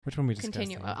Which one we discussed?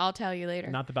 Continue. I'll tell you later.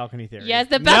 Not the balcony theory. Yes,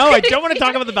 the No, balcony I don't want to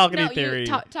talk about the balcony no, theory.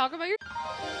 Talk about your...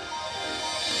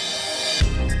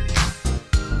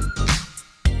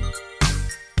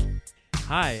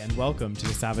 Hi, and welcome to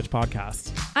the Savage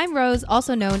Podcast. I'm Rose,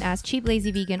 also known as Cheap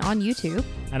Lazy Vegan on YouTube.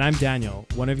 And I'm Daniel,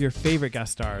 one of your favorite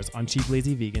guest stars on Cheap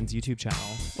Lazy Vegan's YouTube channel.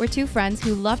 We're two friends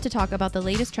who love to talk about the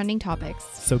latest trending topics.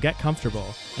 So get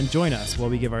comfortable and join us while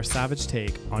we give our savage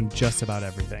take on just about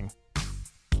everything.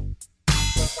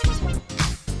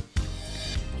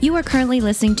 You are currently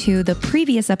listening to the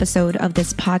previous episode of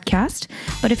this podcast,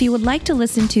 but if you would like to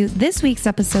listen to this week's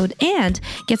episode and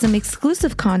get some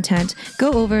exclusive content,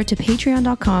 go over to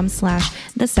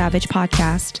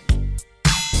patreon.com/thesavagepodcast.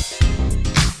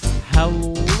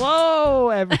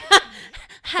 Hello,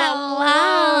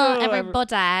 Hello,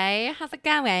 everybody. How's it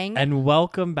going? And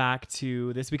welcome back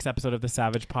to this week's episode of the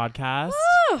Savage Podcast.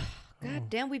 Woo!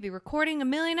 God damn, we'd be recording a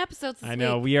million episodes this I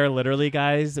know. week. We are literally,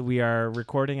 guys, we are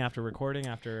recording after recording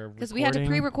after recording. Because we had to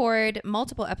pre-record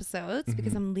multiple episodes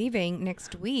because I'm leaving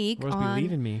next week Where's be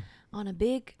leaving me? on a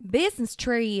big business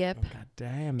trip. Oh, God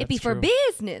damn, It'd be that's for true.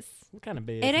 business. What kind of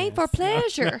business? It ain't for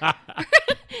pleasure.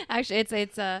 Actually,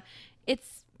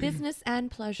 it's business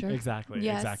and pleasure. Exactly.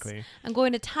 Yes. Exactly. I'm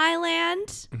going to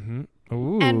Thailand Mm-hmm.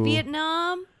 Ooh. and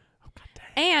Vietnam. Oh, God damn.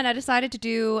 And I decided to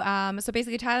do, so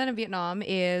basically Thailand and Vietnam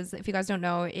is, if you guys don't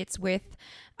know, it's with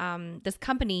this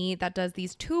company that does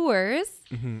these tours.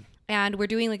 Mm-hmm. And we're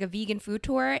doing like a vegan food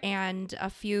tour, and a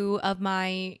few of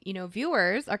my,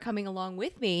 viewers are coming along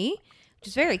with me, which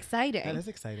is very exciting. That is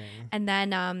exciting. And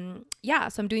then,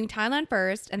 so I'm doing Thailand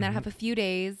first, and then I have a few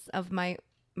days of my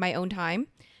own time,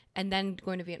 and then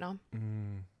going to Vietnam.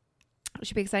 It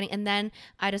should be exciting. And then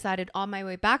I decided on my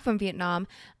way back from Vietnam,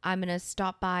 I'm going to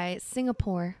stop by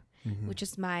Singapore, which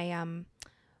is my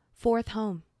fourth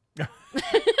home.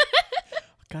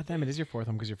 God damn, it is your fourth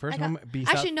home because your first I got- home be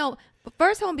Actually, no.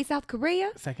 First home be South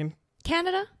Korea, second,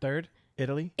 Canada, third,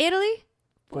 Italy, Italy.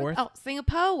 Fourth.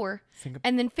 Singapore. Singapore.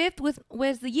 And then fifth was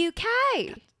the UK.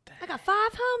 I got 5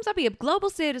 homes. I'll be a global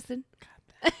citizen.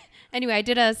 Anyway, I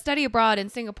did a study abroad in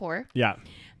Singapore Yeah.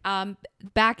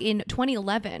 back in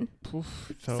 2011.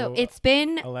 Oof, So it's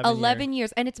been 11 11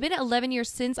 years. And it's been 11 years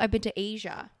since I've been to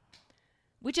Asia,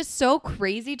 which is so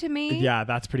crazy to me. Yeah,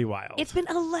 that's pretty wild. It's been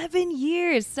 11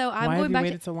 years. So I'm Why going have you back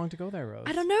waited so long to go there, Rose?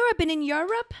 I don't know. I've been in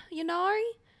Europe,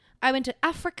 I went to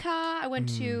Africa. I went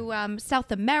to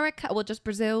South America. Well, just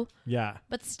Brazil. Yeah.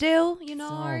 But still, So,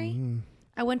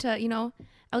 I went to,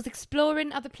 I was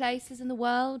exploring other places in the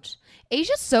world.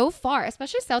 Asia's so far,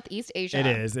 especially Southeast Asia. It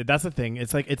is. That's the thing.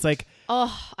 It's like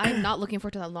Oh, I'm not looking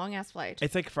forward to that long ass flight.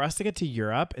 it's like for us to get to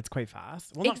Europe, it's quite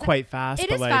fast. Well, not Exact- quite fast, It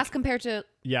but is like fast compared to,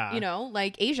 yeah.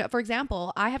 like Asia. For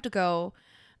example, I have to go,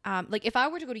 like if I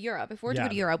were to go to Europe, to Yeah. go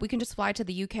to Europe, we can just fly to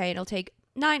the UK and it'll take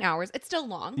 9 hours. It's still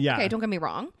long. Yeah. Okay, don't get me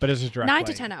wrong. But it's a direct 9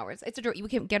 to flight. 10 hours. We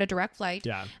can get a direct flight.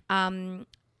 Yeah.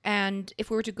 And if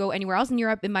we were to go anywhere else in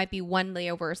Europe, it might be one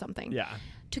layover or something. Yeah.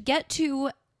 To get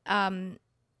to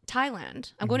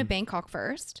Thailand, I'm going to Bangkok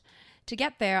first. To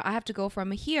get there, I have to go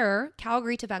from here,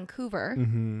 Calgary to Vancouver,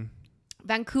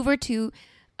 Vancouver to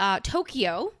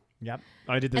Tokyo, Yep.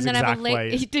 I did this and then I exact have a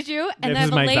flight. Did you? And This then I have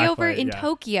is a my exact layover flight, in yeah.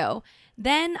 Tokyo.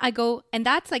 Then I go, and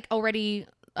that's like already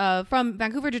from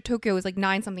Vancouver to Tokyo is like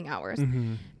 9 something hours,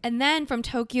 and then from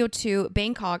Tokyo to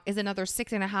Bangkok is another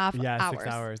 6.5 Yeah, hours.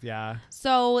 6 hours. Yeah.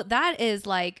 So that is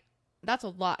like that's a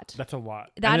lot. That's a lot.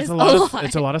 That And is it's a lot.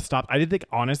 It's a lot of stops. I did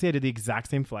the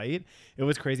exact same flight. It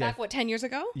was crazy. Back 10 years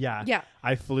ago? Yeah. Yeah.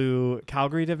 I flew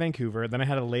Calgary to Vancouver. Then I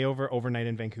had a layover overnight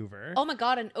in Vancouver. Oh my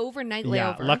God, an overnight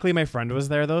Yeah. layover. Luckily, my friend was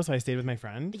there though, so I stayed with my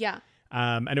friend. Yeah.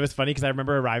 And it was funny because I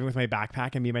remember arriving with my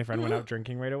backpack, and me and my friend went out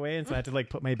drinking right away, and so I had to like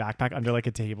put my backpack under like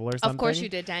a table or something. Of course you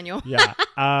did, Daniel. Yeah.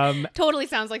 Totally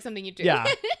sounds like something you do. Yeah.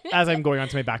 As I'm going on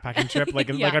to my backpacking trip, like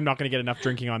Yeah. I'm not going to get enough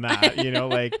drinking on that,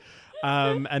 like.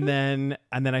 And then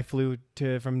I flew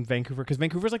from Vancouver because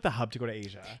Vancouver's like the hub to go to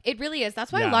Asia. It really is.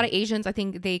 That's why Yeah. a lot of Asians, I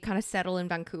think, they kind of settle in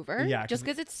Vancouver. Yeah, Just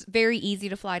because it's very easy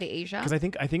to fly to Asia. Because I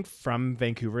think from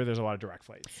Vancouver there's a lot of direct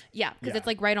flights. Yeah, because Yeah. it's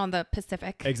like right on the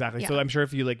Pacific. Exactly. Yeah. So I'm sure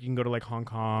if you can go to like Hong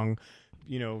Kong,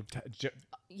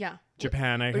 Yeah.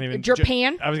 Japan. I can't even.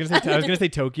 Japan? I was gonna say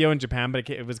Tokyo and Japan, but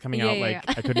it was coming Yeah, out yeah, like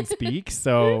yeah. I couldn't speak.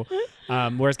 So,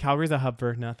 whereas Calgary's a hub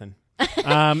for nothing.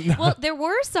 Well, there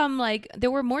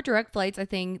were more direct flights, I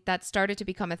think, that started to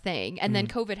become a thing, and then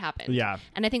COVID happened. Yeah.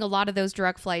 And I think a lot of those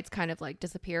direct flights kind of like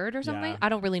disappeared or something. Yeah. I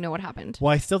don't really know what happened.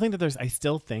 Well, I still think,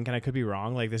 and I could be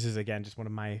wrong. Like this is again just one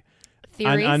of my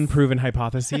Theories, unproven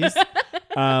hypotheses.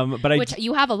 But which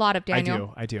you have a lot of,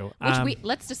 Daniel. I do.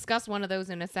 Let's discuss one of those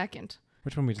in a second.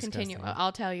 Which one we just Continue. discussing?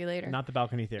 I'll tell you later. Not the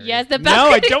balcony theory. Yes, the No, I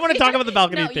balcony don't want to talk about the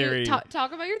balcony No, theory. you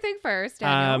talk about your thing first,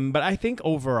 Daniel. But I think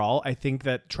overall, I think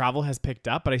that travel has picked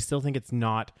up, but I still think it's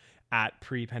not at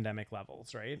pre-pandemic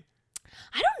levels, right?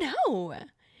 I don't know.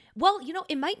 Well,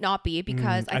 it might not be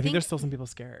because I think there's still some people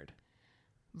scared.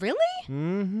 Really?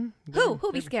 Mm-hmm.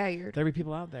 Who be scared? There be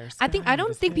people out there. I don't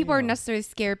scared, think people are scared. necessarily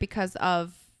scared because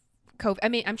of COVID. I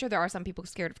mean, I'm sure there are some people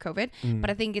scared of COVID, but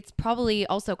I think it's probably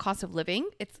also cost of living.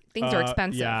 Things are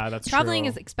expensive. Yeah, that's Traveling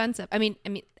true. is expensive. I mean,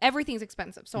 everything's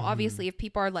expensive. So obviously, if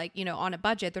people are like, on a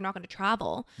budget, they're not going to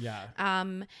travel. Yeah.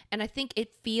 And I think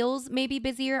it feels maybe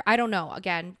busier. I don't know.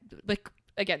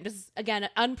 Again, this is an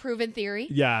unproven theory.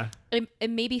 Yeah. It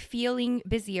may be feeling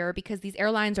busier because these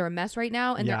airlines are a mess right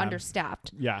now and they're Yeah.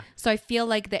 understaffed. Yeah. So I feel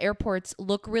like the airports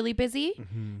look really busy,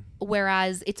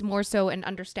 whereas it's more so an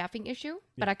understaffing issue.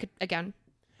 But I could, again,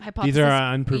 hypothesis. These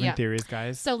are unproven Yeah. theories,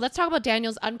 guys. So let's talk about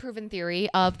Daniel's unproven theory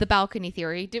of the balcony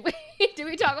theory. Did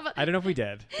we talk about? I don't know if we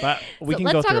did, but we can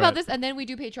let's go talk through about it. this and then we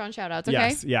do Patreon shout outs, okay?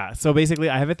 Yes. Yeah. So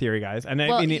basically, I have a theory, guys, and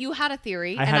Well, I mean, you had a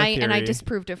theory I and had a and I theory.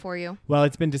 disproved it for you. well,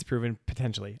 it's been disproven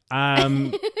potentially.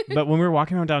 But when we were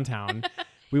walking around downtown,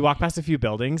 we walked past a few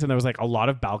buildings, and there was like a lot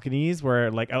of balconies where,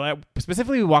 like,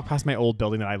 specifically, we walked past my old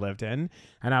building that I lived in,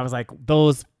 and I was like,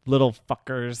 those little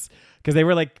fuckers, because they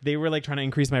were like trying to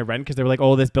increase my rent because they were like,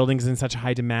 oh, this building's in such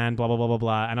high demand, blah blah blah blah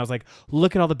blah, and I was like,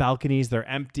 look at all the balconies, they're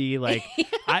empty. Like,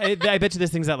 I bet you this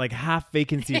thing's at like half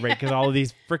vacancy rate because all of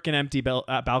these freaking empty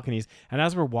balconies. And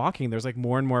as we're walking, there's like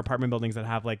more and more apartment buildings that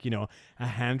have like a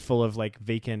handful of like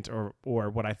vacant or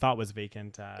what I thought was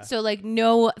vacant. So like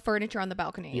no furniture on the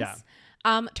balconies.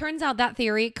 Yeah. Turns out that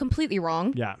theory completely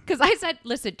wrong. Yeah. Because I said,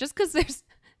 listen, just because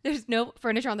there's no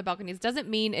furniture on the balconies doesn't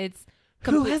mean it's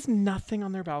Who has nothing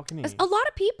on their balcony? A lot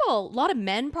of people, a lot of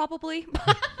men probably,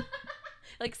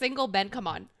 like single men. Come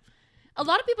on, a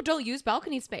lot of people don't use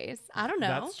balcony space. I don't know.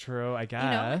 That's true, I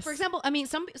guess. For example, I mean,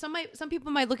 some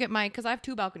people might look at because I have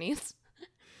 2 balconies,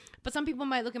 but some people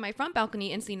might look at my front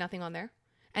balcony and see nothing on there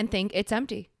and think it's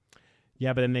empty.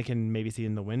 Yeah, but then they can maybe see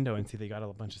in the window and see they got a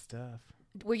bunch of stuff.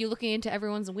 Were you looking into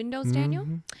everyone's windows, Daniel?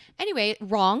 Anyway,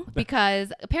 wrong,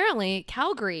 because apparently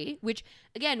Calgary, which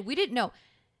again, we didn't know.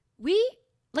 We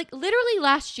literally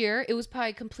last year, it was probably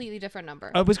a completely different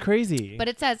number. Oh, it was crazy. But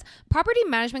it says property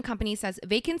management company says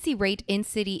vacancy rate in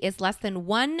city is less than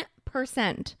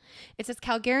 1%. It says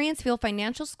Calgarians feel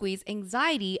financial squeeze,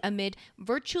 anxiety amid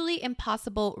virtually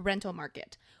impossible rental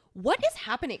market. What is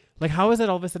happening? Like, how is it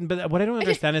all of a sudden? But what I don't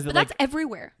understand is that that's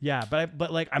everywhere. Yeah,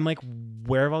 but like I'm like,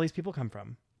 where have all these people come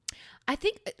from? I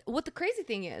think what the crazy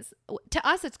thing is, to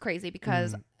us, it's crazy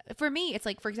because for me, it's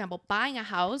like, for example, buying a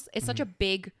house is such a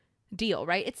big deal,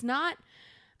 right? It's not.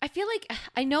 I feel like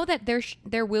I know that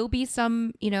there will be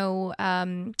some,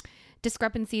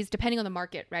 discrepancies depending on the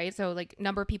market, right? So like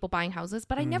number of people buying houses,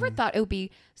 but I never thought it would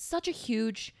be such a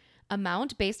huge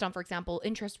amount based on, for example,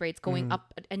 interest rates going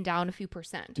up and down a few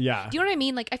percent. Yeah. Do you know what I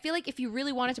mean? Like, I feel like if you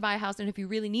really wanted to buy a house and if you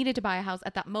really needed to buy a house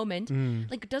at that moment,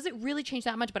 like, does it really change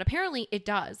that much? But apparently it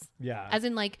does. Yeah. As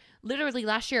in, like, literally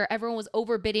last year, everyone was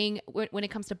overbidding when it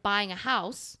comes to buying a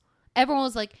house. Everyone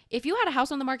was like, if you had a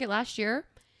house on the market last year,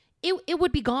 it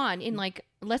would be gone in like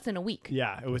less than a week.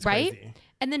 Yeah, it was right? crazy.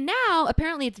 And then now,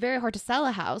 apparently, it's very hard to sell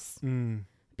a house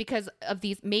because of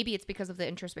these. Maybe it's because of the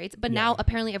interest rates, but now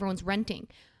apparently everyone's renting.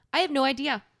 I have no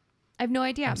idea.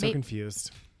 I'm so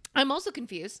confused. I'm also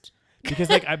confused.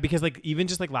 because even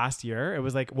just like last year, it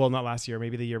was like, well, not last year,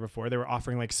 maybe the year before, they were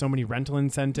offering like so many rental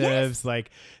incentives. Yes.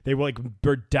 Like they were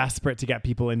desperate to get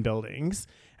people in buildings.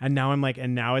 And now we're at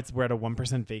a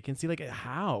 1% vacancy. Like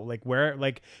how? Like where?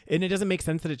 Like, and it doesn't make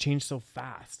sense that it changed so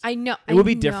fast. I know. It would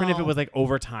be different if it was like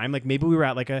over time. Like maybe we were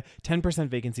at like a 10%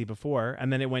 vacancy before,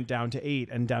 and then it went down to 8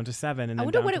 and down to 7, and then I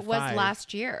wonder down what to it was 5.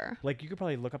 last year. Like you could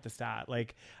probably look up the stat.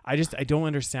 Like I don't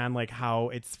understand like how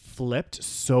it's flipped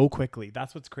so quickly.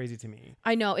 That's what's crazy to me.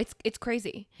 I know it's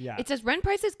crazy. Yeah. It says rent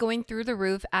prices going through the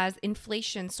roof as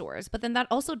inflation soars, but then that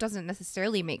also doesn't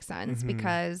necessarily make sense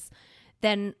because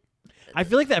then I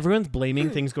feel like that everyone's blaming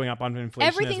things going up on inflation.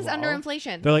 everything's as well. under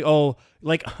inflation. They're like, oh,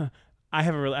 like I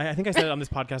think I said it on this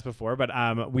podcast before,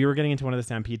 but we were getting into one of the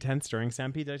Stampede tents during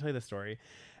Stampede. Did I tell you the story?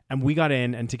 And we got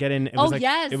in, and to get in, it was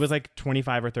it was like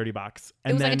 $25 or $30.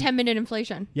 And it was then, like a 10-minute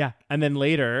inflation. Yeah. And then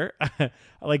later,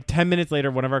 like 10 minutes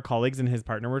later, one of our colleagues and his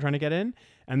partner were trying to get in.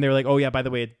 And they were like, oh, yeah, by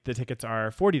the way, the tickets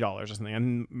are $40 or something.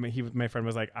 And my friend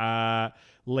was like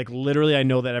literally, I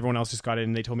know that everyone else just got in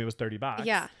and they told me it was $30.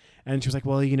 Yeah. And she was like,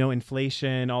 well,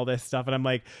 inflation, all this stuff. And I'm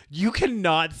like, you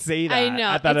cannot say that I know,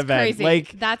 at that it's event. crazy.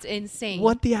 Like, that's insane.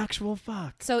 what the actual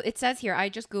fuck? So it says here, I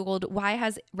just Googled why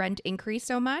has rent increased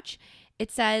so much.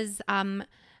 It says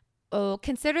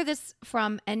consider this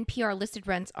from NPR. Listed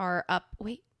rents are up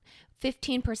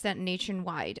 15%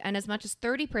 nationwide and as much as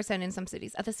 30% in some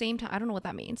cities. At the same time, I don't know what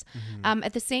that means.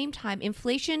 At the same time,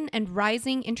 inflation and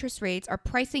rising interest rates are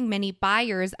pricing many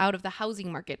buyers out of the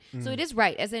housing market. So it is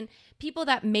right, as in people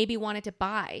that maybe wanted to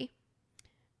buy,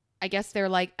 I guess they're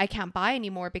like, I can't buy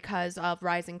anymore because of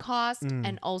rising costs.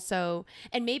 And also,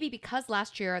 and maybe because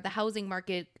last year the housing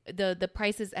market, the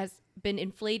prices has been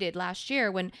inflated last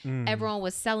year when everyone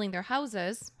was selling their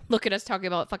houses. Look at us talking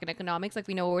about fucking economics like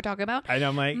we know what we're talking about. I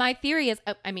know, my theory is,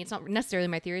 I mean, it's not necessarily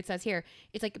my theory. It says here,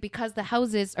 it's like because the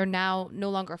houses are now no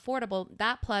longer affordable,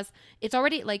 that plus it's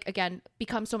already like, again,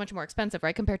 become so much more expensive,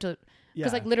 right? Compared to,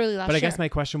 because like literally last year. But I guess my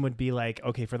question would be like,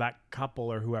 okay, for that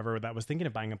couple or whoever that was thinking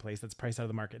of buying a place that's priced out of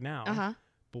the market now,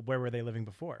 but where were they living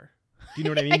before? Do you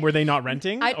know what I mean? Were they not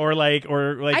renting or like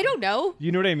I don't know.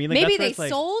 You know what I mean? Like, maybe they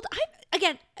sold.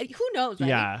 Again, who knows? Right?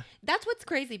 Yeah. That's what's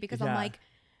crazy because I'm like,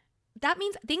 that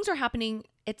means things are happening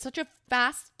at such a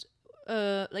fast,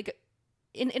 like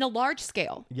in a large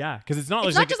scale. Yeah, because it's not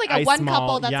just like a one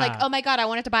couple that's like, oh my God, I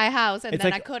wanted to buy a house and it's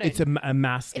then like, I couldn't. It's a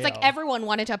mass scale. It's like everyone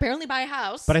wanted to apparently buy a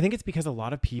house. But I think it's because a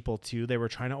lot of people too, they were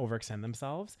trying to overextend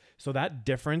themselves. So that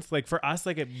difference, like for us,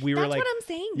 like we were that's like, what I'm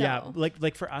saying though. Yeah,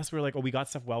 like for us, we're like, oh, we got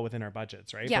stuff well within our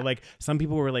budgets, right? Yeah. But like some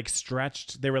people were like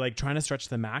stretched. They were like trying to stretch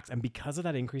the max, and because of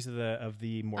that increase of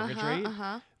the mortgage rate,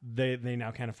 they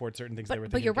now can't afford certain things.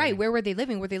 But you're right. Where were they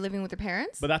living? Were they living with their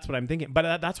parents? But that's what I'm thinking.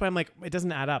 But that's why I'm like, it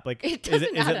doesn't add up. Like,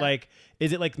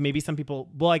 is it like maybe some people?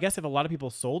 Well, I guess if a lot of people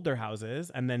sold their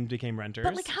houses and then became renters.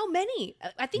 But like how many?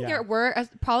 I think there were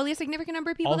probably a significant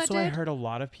number of people also, that did. I heard a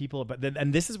lot of people,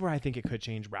 and this is where I think it could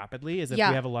change rapidly, is if we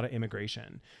have a lot of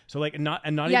immigration. So like not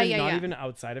even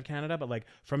outside of Canada, but like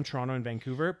from Toronto and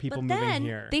Vancouver, people moving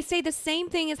here. They say the same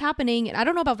thing is happening. And I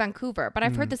don't know about Vancouver, but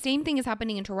I've heard the same thing is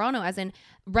happening in Toronto, as in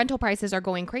rental prices are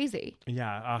going crazy.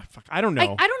 Yeah, fuck, I don't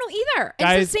know. I don't know either.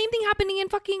 Guys, it's the same thing happening in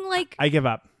fucking like. I give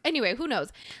up. Anyway, who knows?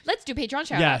 Let's do Patreon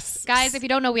shout Yes. outs. Guys, if you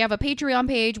don't know, we have a Patreon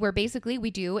page where basically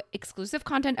we do exclusive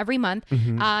content every month.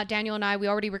 Daniel and I, we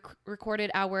already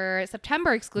recorded our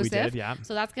September exclusive. We did, yeah.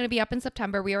 So that's going to be up in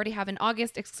September. We already have an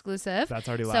August exclusive. That's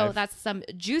already live. So that's some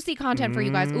juicy content for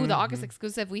you guys. Ooh, the August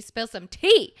exclusive. We spill some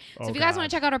tea. So if you guys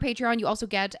want to check out our Patreon, you also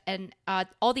get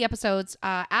all the episodes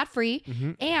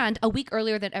ad-free and a week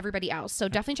earlier than everybody else. So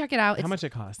definitely check it out. How much it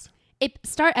costs? It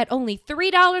start at only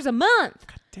 $3 a month.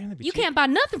 God damn, you can't buy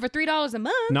nothing for $3 a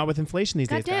month. Not with inflation these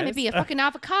days. God damn, it'd be a fucking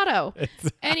avocado.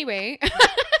 Anyway.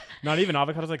 Not even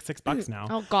avocado's like $6 now.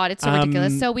 Oh God, it's so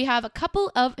ridiculous. So we have a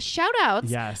couple of shout outs.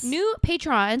 Yes. New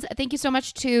patrons. Thank you so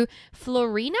much to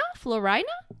Florina,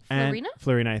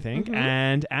 I think,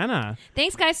 and Anna.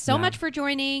 Thanks guys so much for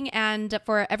joining, and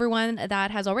for everyone that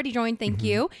has already joined, thank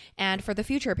you. And for the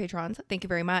future patrons, thank you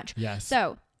very much. Yes.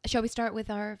 So shall we start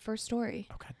with our first story?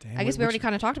 Oh God damn. I guess we already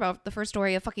kind of talked about the first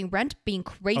story of fucking rent being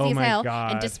crazy as hell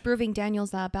and disproving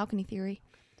Daniel's balcony theory.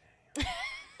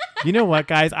 You know what,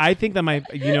 guys? I think that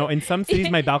in some cities,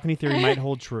 my balcony theory might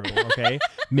hold true. Okay,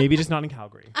 maybe just not in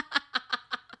Calgary.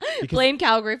 Blame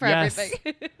Calgary for everything.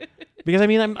 Because I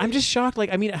mean, I'm just shocked.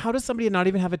 Like, I mean, how does somebody not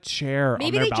even have a chair?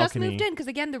 Maybe on their they balcony? just moved in, because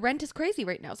again, the rent is crazy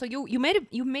right now. So you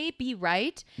may be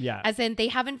right. Yeah. As in, they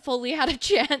haven't fully had a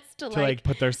chance to like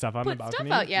put their stuff on the put balcony.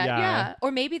 stuff out yet. Yeah.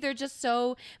 Or maybe they're just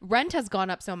so rent has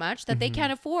gone up so much that they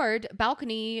can't afford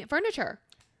balcony furniture.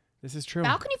 This is true.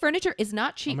 Balcony furniture is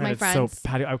not cheap, my friends. So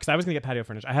patio, because I was gonna get patio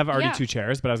furniture. I have already 2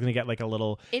 chairs, but I was gonna get like a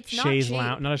little chaise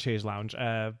lounge, not a chaise lounge,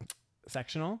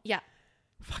 sectional. Yeah.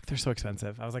 Fuck, they're so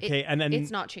expensive. I was like, hey, and then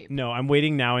it's not cheap. No, I'm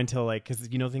waiting now until like, because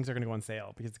things are gonna go on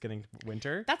sale because it's getting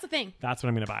winter. That's the thing. That's what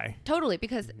I'm gonna buy. Totally,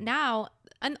 because now,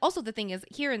 and also the thing is,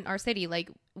 here in our city, like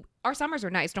our summers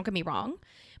are nice. Don't get me wrong,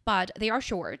 but they are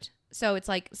short. So it's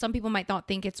like some people might not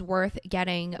think it's worth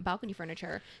getting balcony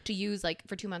furniture to use like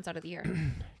for 2 months out of the year.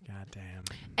 God damn.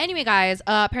 Anyway, guys,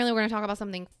 apparently we're going to talk about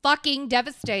something fucking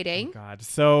devastating. Oh God.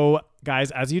 So,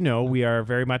 guys, as you know, we are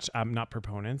very much not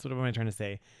proponents. What am I trying to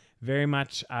say? Very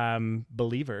much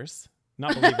believers.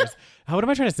 Not believers. What am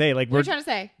I trying to say? Like what are you trying to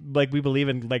say? Like we believe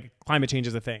in like climate change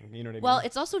is a thing. You know what I mean? Well,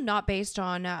 it's also not based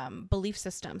on belief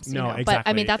systems. No, exactly. But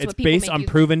I mean, that's it's what people based on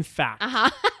proven fact.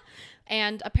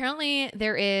 And apparently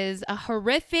there is a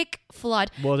horrific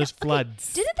flood. Well, there's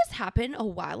floods. Didn't this happen a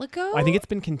while ago? I think it's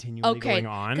been continually going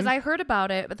on. Because I heard about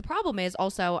it. But the problem is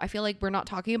also, I feel like we're not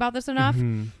talking about this enough.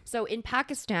 So in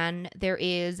Pakistan, there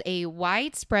is a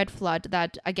widespread flood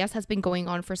that I guess has been going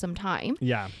on for some time.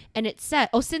 Yeah. And it said,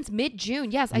 since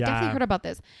mid-June. Yes, I definitely heard about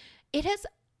this. It has,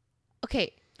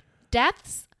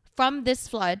 deaths from this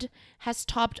flood has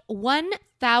topped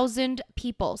 1,000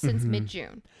 people since Mm-hmm.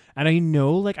 mid-June. And I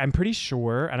know, like, I'm pretty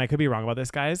sure, and I could be wrong about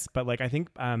this, guys, but like, I think,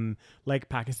 like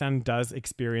Pakistan does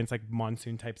experience like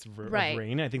monsoon types of, of Right.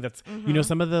 rain. I think that's, you know,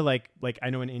 some of the like I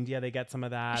know in India they get some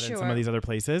of that and some Sure. of these other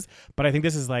places, but I think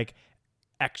this is like,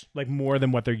 like more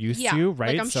than what they're used Yeah, to, right?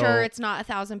 like I'm So- sure it's not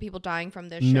 1,000 people dying from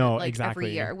this shit No, like exactly.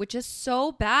 every year, which is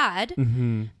so bad.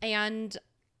 Mhm. And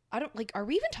I don't like. Are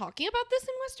we even talking about this in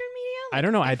Western media? Like, I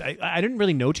don't know. I didn't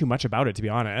really know too much about it, to be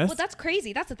honest. well, that's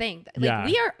crazy. That's the thing. Like Yeah.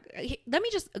 we are. Let me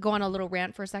just go on a little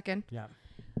rant for a second. Yeah.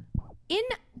 In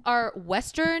our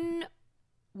Western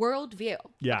world view,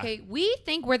 Yeah. okay, we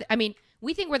think we're.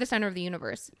 We think we're the center of the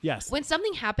universe. Yes. When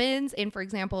something happens in, for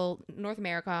example, North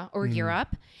America or Mm-hmm.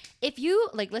 Europe, if you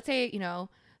like, let's say, you know,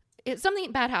 if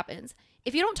something bad happens,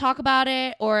 if you don't talk about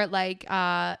it or like,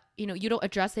 you know, you don't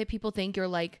address it, people think you're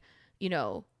like, you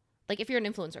know, like if you're an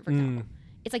influencer, for example,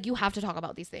 it's like you have to talk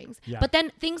about these things. Yeah. But then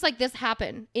things like this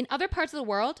happen in other parts of the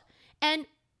world and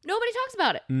nobody talks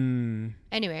about it.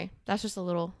 Anyway, that's just a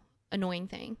little annoying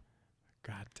thing.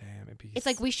 God damn it. It's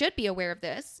like we should be aware of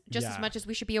this just Yeah. as much as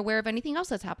we should be aware of anything else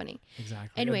that's happening.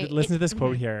 Exactly. Anyway, Listen to this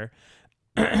quote here.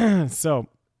 So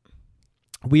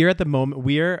we are at the moment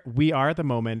we are at the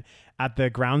moment at the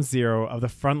ground zero of the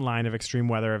front line of extreme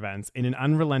weather events in an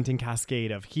unrelenting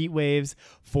cascade of heat waves,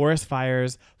 forest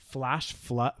fires, flash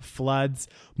floods,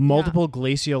 multiple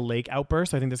glacial lake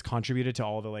outbursts. So I think this contributed to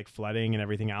all the like flooding and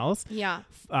everything else. Yeah.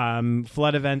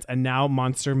 Flood events, and now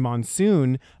monster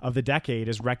monsoon of the decade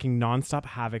is wreaking nonstop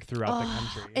havoc throughout the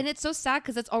country. And it's so sad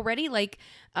because it's already like,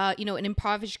 you know, an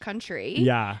impoverished country.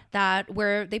 Yeah. That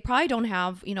where they probably don't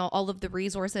have, you know, all of the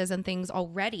resources and things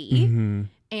already. Mm-hmm.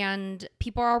 And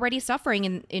people are already suffering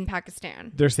in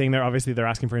Pakistan. They're saying they're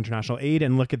asking for international aid,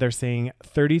 and look at they're saying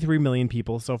 33 million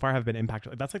people so far have been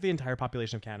impacted. That's like the entire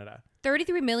population of Canada.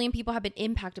 33 million people have been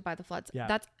impacted by the floods. Yeah.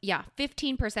 That's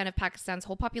 15% of Pakistan's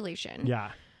whole population.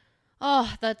 Yeah.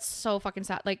 Oh, that's so fucking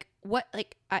sad. Like what?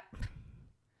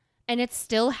 And it's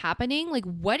still happening. Like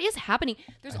what is happening?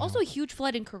 There's also a huge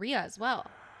flood in Korea as well.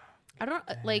 I don't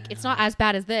like. It's not as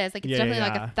bad as this. Like it's Yeah, definitely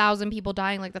like yeah. 1,000 people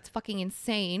dying. Like that's fucking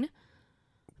insane.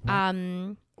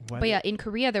 What? But yeah, in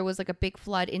Korea there was like a big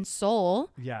flood in Seoul.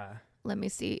 Yeah. Let me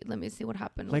see what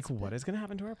happened. Like, what is going to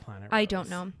happen to our planet? I Rose? don't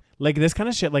know. Like, this kind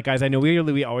of shit, like, guys, I know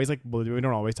we always, like, well, we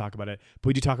don't always talk about it, but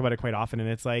we do talk about it quite often. And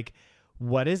it's like,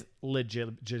 what is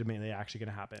legitimately actually going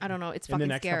to happen? I don't know. It's in fucking the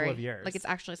next scary. couple of years. Like it's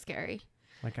actually scary.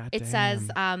 Like, God It damn. says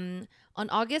on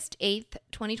August 8th,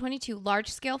 2022,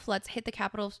 large-scale floods hit the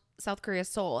capital of South Korea,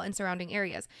 Seoul, and surrounding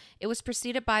areas. It was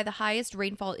preceded by the highest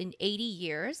rainfall in 80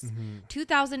 years.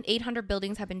 2,800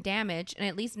 buildings have been damaged, and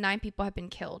at least 9 people have been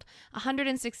killed.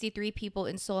 163 people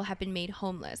in Seoul have been made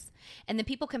homeless. And then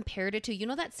people compared it to, you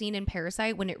know that scene in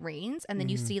Parasite when it rains, and then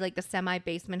you see like the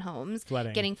semi-basement homes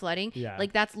Flooding. flooding? Yeah.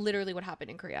 Like that's literally what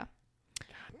happened in Korea.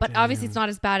 But obviously it's not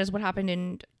as bad as what happened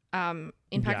in Pakistan.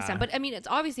 Yeah. But I mean, it's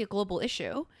obviously a global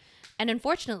issue. And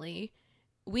unfortunately,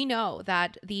 we know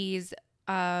that these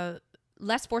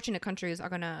less fortunate countries they're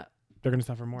going to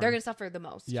suffer more. they're going to suffer the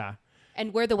most. Yeah.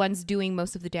 And we're the ones doing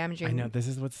most of the damaging. I know. This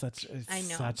is what's I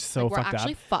know. such so like, we're fucked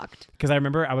actually up. fucked. Because I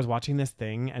remember I was watching this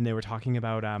thing and they were talking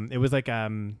about it was like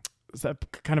kind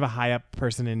of a high up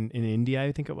person in India,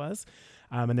 I think it was,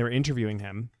 and they were interviewing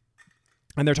him.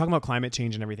 And they're talking about climate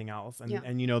change and everything else. And, Yeah.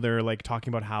 and, you know, they're like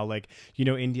talking about how like, you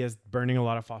know, India's burning a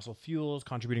lot of fossil fuels,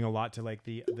 contributing a lot to like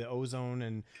the ozone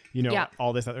and, you know, Yeah.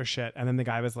 all this other shit. And then the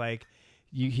guy was like,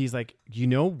 he's like, you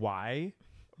know why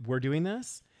we're doing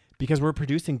this? Because we're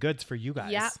producing goods for you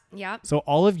guys. Yeah. Yeah. So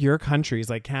all of your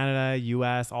countries like Canada,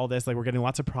 US, all this, like we're getting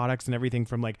lots of products and everything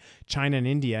from like China and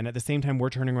India. And at the same time, we're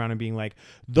turning around and being like,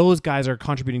 those guys are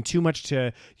contributing too much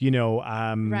to, you know,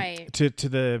 Right. to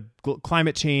the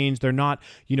climate change. They're not,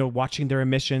 you know, watching their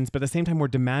emissions. But at the same time, we're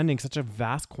demanding such a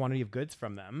vast quantity of goods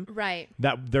from them Right.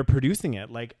 that they're producing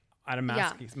it like at a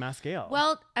mass scale.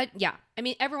 Well, yeah. I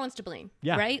mean, everyone's to blame.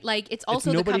 Yeah. Right. Like it's also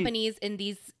the nobody- companies in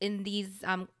these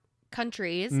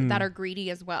countries that are greedy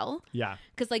as well. yeah.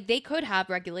 Because like they could have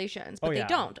regulations, but Oh, they yeah.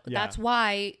 don't. Yeah. That's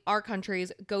why our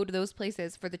countries go to those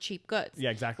places for the cheap goods. Yeah,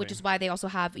 exactly. Which is why they also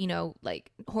have, you know,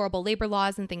 like horrible labor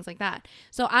laws and things like that.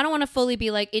 So I don't want to fully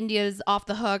be like India's off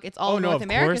the hook. It's all Oh, no, North of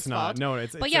America's course not. fault. No,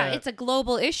 it's but yeah, it's a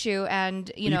global issue,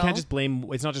 and you know, can't just blame.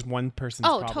 It's not just one person's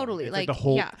Oh, problem. totally. It's Like, the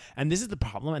whole. yeah. And this is the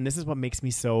problem, and this is what makes me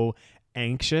so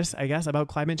anxious, I guess, about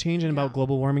climate change and Yeah. about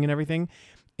global warming and everything.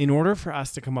 In order for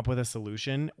us to come up with a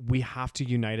solution, we have to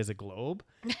unite as a globe,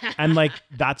 and like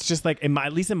that's just like,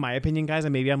 at least in my opinion, guys.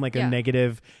 And maybe I'm like Yeah. a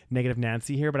negative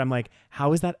Nancy here, but I'm like,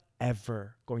 how is that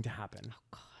ever going to happen?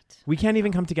 God. We can't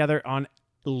even come together on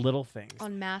little things.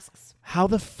 On masks. How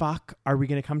the fuck are we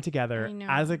going to come together I know.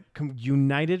 as a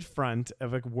united front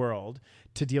of a world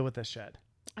to deal with this shit?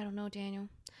 I don't know, Daniel.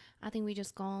 I think we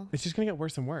just go. It's just going to get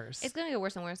worse and worse. It's gonna get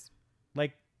worse and worse.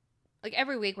 Like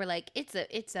every week we're like, it's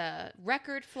a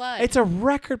record flood. it's a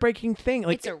record-breaking thing.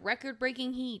 Like it's a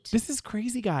record-breaking heat. this is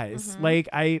crazy, guys. Mm-hmm. Like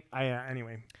I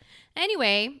anyway.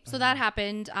 Anyway, so that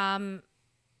happened.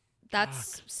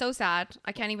 That's so sad.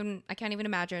 I can't even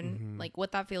imagine like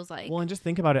what that feels like. Well, and just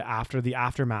think about it after the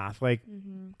aftermath, like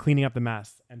cleaning up the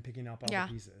mess and picking up all Yeah.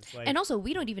 the pieces. Like, And also,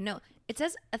 we don't even know. It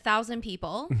says 1,000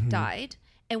 people died.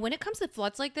 And when it comes to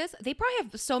floods like this, they probably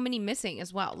have so many missing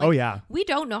as well. Like, oh yeah, we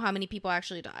don't know how many people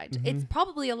actually died. It's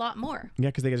probably a lot more. yeah,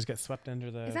 because they just get swept under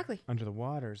the Exactly. under the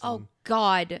waters. Oh, and-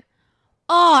 God.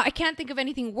 Oh, I can't think of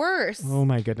anything worse. oh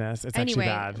my goodness, it's Anyway,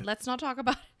 actually bad. let's not talk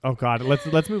about it. Oh God,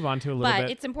 let's move on to a little But bit.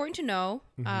 it's important to know.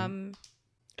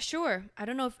 Sure. I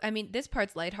don't know if, this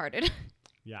part's lighthearted.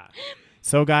 Yeah.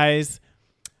 So guys,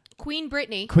 Queen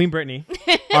Britney, Queen Britney,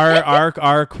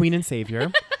 our queen and savior.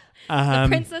 the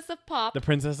princess of pop. The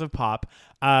Princess of Pop,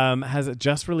 has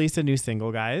just released a new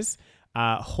single, guys.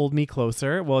 Hold Me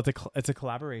Closer. Well, it's a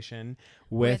collaboration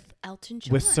with Elton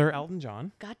John. with Sir Elton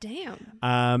John. God damn.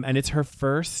 And it's her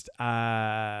first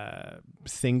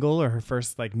single or her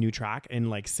first like new track in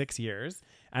like 6 years.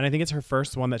 And I think it's her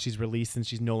first one that she's released since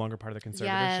she's no longer part of the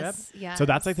conservatorship. Yes. So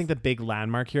that's I think the big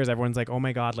landmark here is everyone's like, oh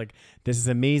my God, like this is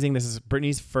amazing. This is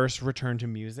Britney's first return to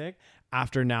music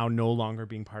after now no longer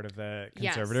being part of the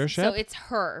conservatorship. Yes. So it's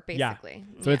her basically.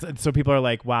 Yeah. So it's so people are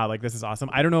like, wow, like this is awesome.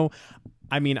 I don't know.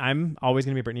 I mean, I'm always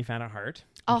gonna be a Britney fan at heart.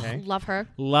 Okay? Oh, love her.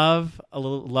 Love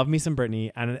me some Britney,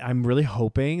 and I'm really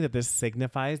hoping that this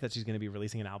signifies that she's gonna be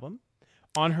releasing an album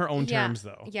on her own terms,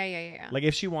 though. Yeah. Like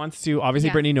if she wants to, obviously,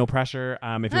 Yeah. Britney, no pressure.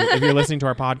 If you're listening to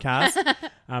our podcast,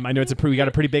 I know we got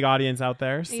a pretty big audience out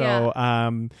there. So,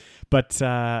 Yeah. But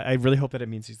I really hope that it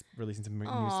means she's releasing some new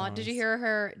songs. Did you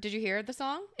hear the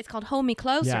song? It's called Hold Me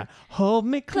Closer. Yeah, hold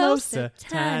me closer, Closer,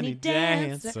 tiny tiny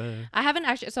dancer. I haven't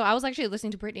actually. So I was actually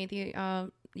listening to Britney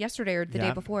yesterday or the Yeah.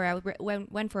 day before. I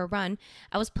went for a run.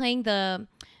 I was playing the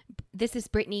This Is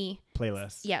Britney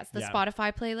Playlist. Yes, the Yeah.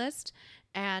 Spotify playlist,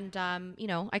 and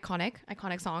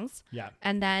iconic songs. Yeah.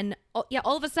 And then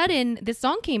all of a sudden this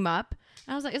song came up,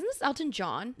 and I was like, "Isn't this Elton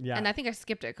John?" Yeah. And I think I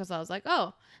skipped it because I was like,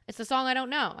 "Oh, it's a song I don't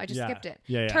know." I just Yeah. skipped it.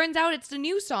 Yeah. Turns out it's the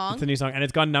new song. It's a new song, and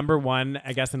it's gone #1,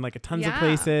 I guess, in like tons of Yeah.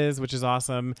 places, which is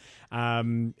awesome. I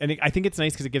think it's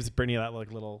nice because it gives Britney that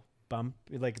like little bump,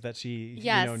 like that she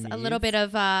Yes, needs. a little bit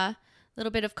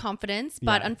of confidence,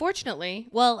 but Yeah. unfortunately,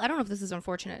 well, I don't know if this is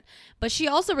unfortunate, but she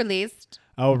also released,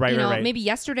 Oh right, right. maybe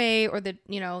yesterday or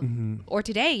Mm-hmm. or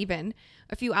today, even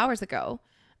a few hours ago.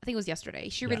 I think it was yesterday.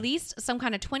 She Yeah. released some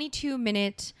kind of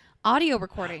 22-minute audio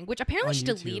recording, which apparently On she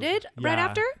YouTube. deleted right Yeah.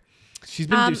 after. She's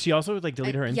been. She also like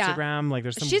deleted her yeah. Instagram. Like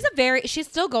there's some. She's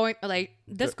still going. Like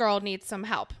this girl needs some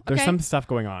help. Okay? There's some stuff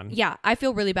going on. Yeah, I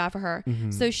feel really bad for her.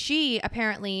 Mm-hmm. So she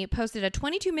apparently posted a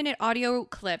 22-minute audio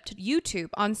clip to YouTube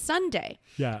on Sunday,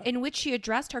 Yeah. in which she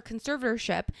addressed her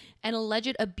conservatorship and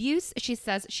alleged abuse she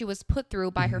says she was put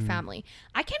through by her Mm-hmm. family.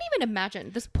 I can't even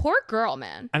imagine this poor girl,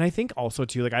 man. And I think also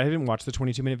too, like I didn't watch the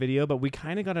 22-minute video, but we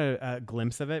kind of got a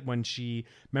glimpse of it when she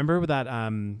remember that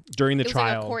during the It was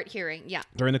trial, like a court hearing. Yeah.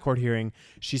 during the court hearing,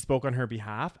 she spoke on her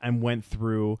behalf and went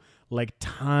through like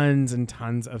tons and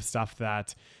tons of stuff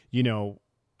that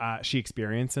she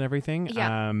experienced and everything.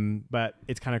 Yeah. But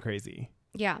it's kind of crazy.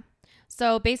 Yeah.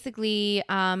 So basically,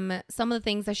 some of the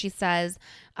things that she says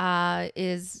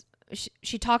is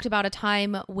she talked about a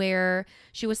time where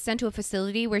she was sent to a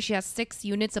facility where she has 6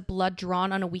 units of blood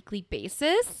drawn on a weekly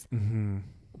basis. Mm-hmm.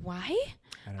 Why?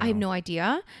 I have no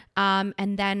idea.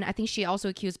 And then I think she also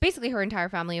accused basically her entire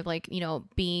family of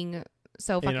being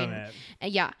so fucking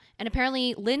yeah. And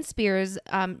apparently Lynn Spears,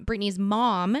 Britney's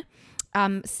mom,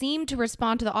 seemed to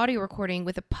respond to the audio recording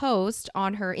with a post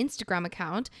on her Instagram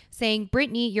account saying,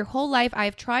 "Britney, your whole life I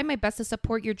have tried my best to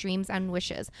support your dreams and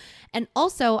wishes. And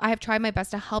also I have tried my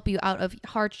best to help you out of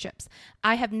hardships.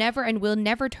 I have never and will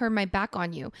never turn my back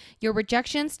on you. Your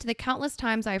rejections to the countless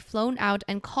times I have flown out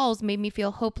and calls made me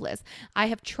feel hopeless. I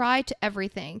have tried to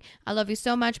everything. I love you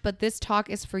so much, but this talk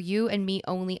is for you and me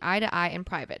only, eye to eye in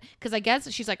private." Because I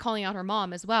guess she's like calling out her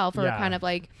mom as well for kind of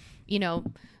like,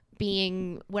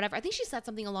 being whatever. I think she said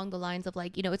something along the lines of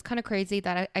like, it's kind of crazy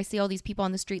that I see all these people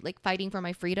on the street like fighting for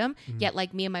my freedom, yet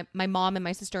like me and my mom and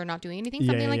my sister are not doing anything,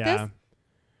 something like this.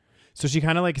 So she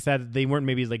kind of like said they weren't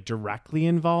maybe like directly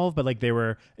involved, but like they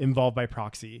were involved by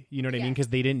proxy. You know what I mean? Because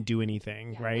they didn't do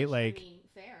anything, right? Which, like, I mean,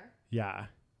 fair. yeah.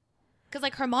 Because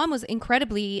like her mom was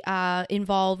incredibly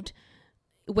involved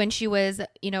when she was,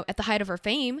 at the height of her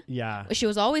fame. Yeah. She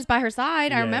was always by her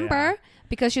side. I remember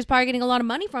because she was probably getting a lot of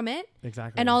money from it.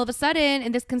 Exactly. And all of a sudden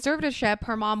in this conservatorship,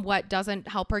 her mom, doesn't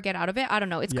help her get out of it? I don't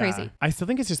know. It's crazy. I still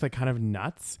think it's just like kind of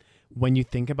nuts when you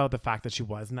think about the fact that she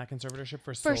was in that conservatorship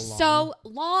for so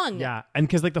long. Yeah. And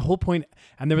because like the whole point,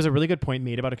 and there was a really good point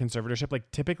made about a conservatorship, like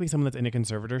typically someone that's in a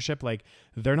conservatorship, like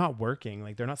they're not working,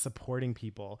 like they're not supporting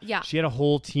people. Yeah. She had a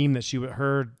whole team that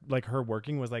her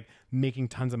working was like making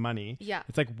tons of money. Yeah.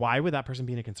 It's like, why would that person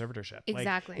be in a conservatorship?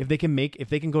 Exactly. Like, if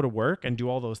they can go to work and do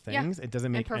all those things, it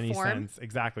doesn't make any sense.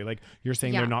 Exactly. Like you're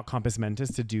saying they're not compos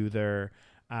mentis to do their,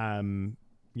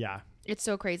 It's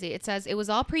so crazy. It says, it was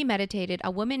all premeditated.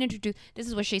 This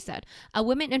is what she said. A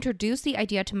woman introduced the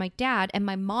idea to my dad, and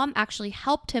my mom actually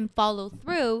helped him follow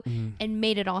through and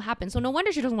made it all happen. So no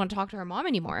wonder she doesn't want to talk to her mom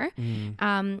anymore.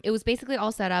 It was basically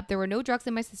all set up. There were no drugs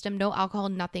in my system, no alcohol,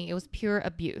 nothing. It was pure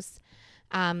abuse.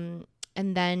 And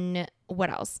then what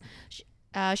else?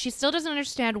 She still doesn't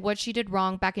understand what she did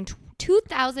wrong back in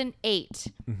 2008.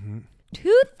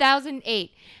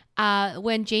 2008.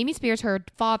 When Jamie Spears, her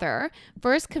father,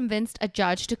 first convinced a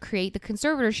judge to create the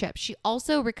conservatorship. She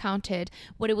also recounted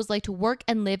what it was like to work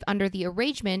and live under the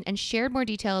arrangement and shared more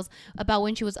details about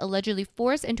when she was allegedly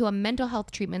forced into a mental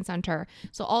health treatment center.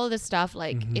 So all of this stuff,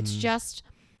 it's just...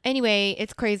 Anyway,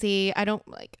 it's crazy.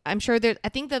 I'm sure I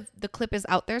think the clip is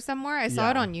out there somewhere. I saw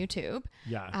it on YouTube.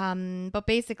 Yeah. But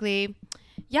basically...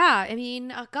 Yeah, I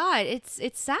mean, God, it's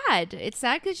sad. It's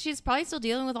sad because she's probably still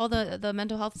dealing with all the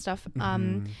mental health stuff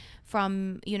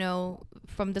from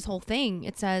this whole thing.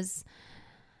 It says,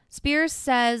 Spears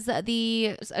says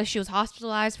she was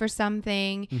hospitalized for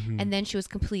something, and then she was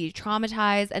completely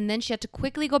traumatized, and then she had to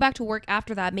quickly go back to work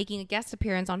after that, making a guest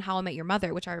appearance on How I Met Your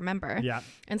Mother, which I remember. Yeah.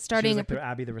 And starting... She was like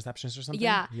Abby, the receptionist or something?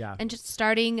 Yeah. Yeah. And just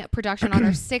starting production on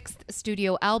her 6th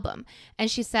studio album.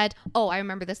 And she said, I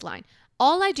remember this line.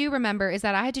 All I do remember is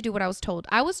that I had to do what I was told.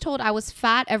 I was told I was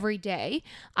fat every day.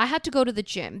 I had to go to the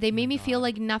gym. They made me feel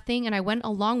like nothing, and I went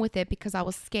along with it because I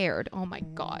was scared. Oh my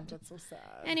God. That's so sad.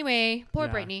 Anyway, poor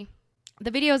Britney. The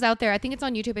video's out there. I think it's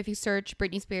on YouTube if you search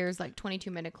Britney Spears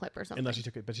 22-minute clip or something. Unless she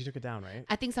took it down, right?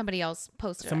 I think somebody else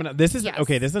posted it. This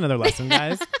is another lesson,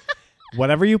 guys.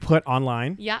 Whatever you put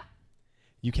online,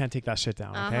 you can't take that shit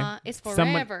down, okay? It's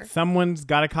forever. Someone's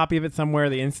got a copy of it somewhere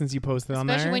the instance you posted on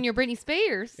there. Especially when you're Britney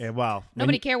Spears. Yeah, well.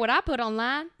 Nobody care what I put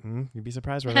online. You'd be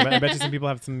surprised. I bet you some people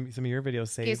have some of your videos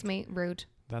saved. Excuse me, rude.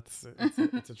 It's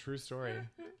a true story.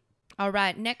 All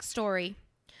right, next story.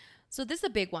 So this is a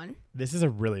big one. This is a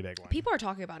really big one. People are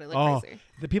talking about it like crazy.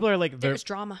 The people are like... There's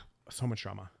drama. So much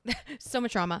drama. So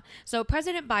much drama. So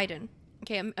President Biden...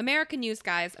 Okay, American news,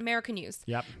 guys. American news.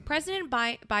 Yep. President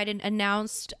Biden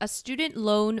announced a student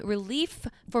loan relief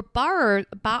for borrowers.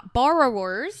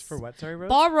 For what? Sorry, Rose?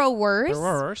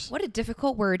 Borrowers. What a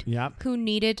difficult word. Yep. Who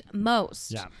needed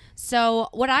most. Yeah. So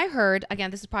what I heard,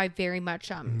 again, this is probably very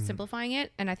much simplifying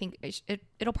it, and I think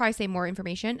it'll probably say more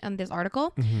information on this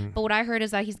article. But what I heard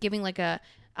is that he's giving like a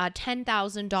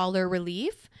 $10,000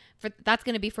 relief. That's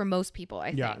going to be for most people, I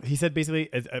think. Yeah, he said basically.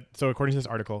 So according to this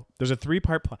article, there's a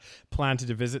 3-part plan to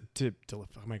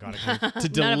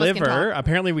deliver.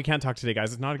 Apparently, we can't talk today,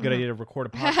 guys. It's not a good idea to record a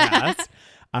podcast.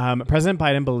 President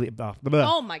Biden believed.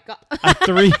 Oh my God.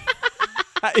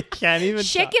 I can't even.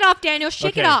 Shake it off, Daniel.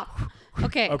 Shake it off.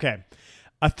 Okay. Okay.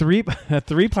 A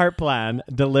 3-part plan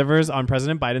delivers on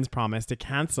President Biden's promise to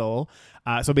cancel.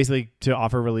 So basically, to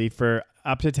offer relief for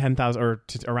up to $10,000 or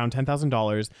to around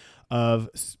 $10,000 of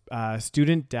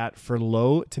student debt for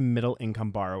low to middle income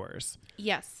borrowers.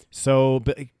 Yes. So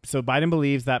Biden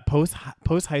believes that post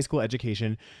high school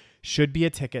education should be a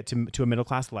ticket to a middle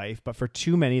class life, but for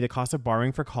too many, the cost of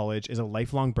borrowing for college is a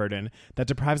lifelong burden that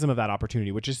deprives them of that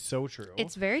opportunity, which is so true.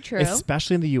 It's very true,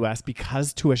 especially in the U.S.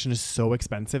 because tuition is so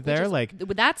expensive there.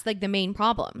 That's like the main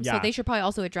problem. Yeah. So they should probably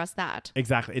also address that.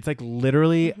 Exactly. It's like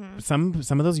literally some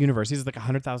of those universities is like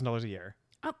 $100,000 a year.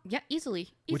 Oh, yeah, easily.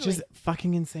 Which is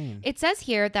fucking insane. It says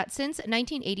here that since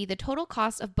 1980, the total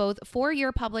cost of both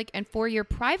 4-year public and 4-year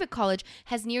private college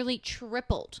has nearly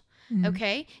tripled.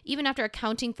 Okay? Even after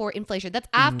accounting for inflation. That's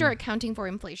after accounting for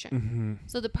inflation.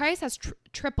 So the price has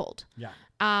tripled. Yeah.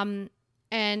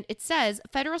 And it says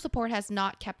federal support has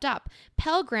not kept up.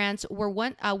 Pell Grants were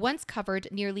once covered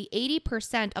nearly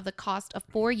 80% of the cost of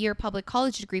 4-year public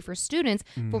college degree for students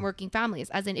from working families.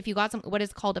 As in, if you got what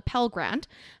is called a Pell Grant,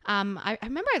 I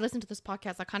remember I listened to this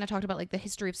podcast that kind of talked about like the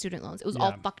history of student loans. It was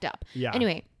all fucked up. Yeah.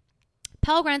 Anyway,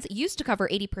 Pell Grants used to cover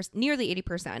nearly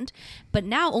 80%, but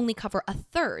now only cover a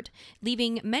third,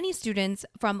 leaving many students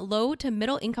from low to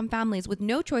middle income families with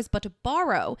no choice but to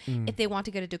borrow if they want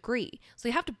to get a degree. So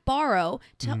you have to borrow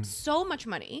so much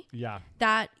money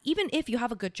that even if you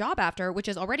have a good job after, which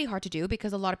is already hard to do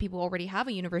because a lot of people already have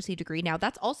a university degree now,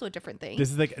 that's also a different thing.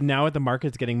 This is like now at the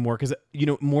market's getting more because, you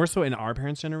know, more so in our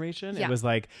parents' generation, it was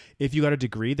like if you got a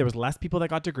degree, there was less people that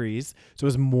got degrees. So it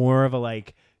was more of a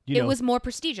like, it was more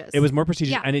prestigious. It was more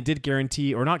prestigious, and it did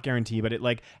guarantee, or not guarantee, but it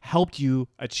like helped you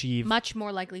achieve much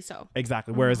more likely so.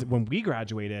 Exactly. Whereas when we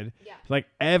graduated, like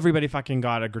everybody fucking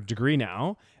got a degree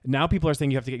now. Now people are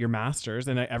saying you have to get your master's,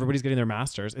 and everybody's getting their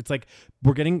master's. It's like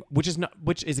we're getting, which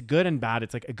is good and bad.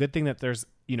 It's like a good thing that there's,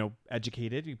 you know,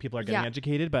 educated people are getting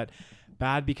educated, but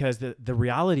bad because the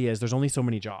reality is there's only so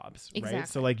many jobs, right?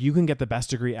 So like you can get the best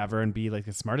degree ever and be like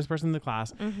the smartest person in the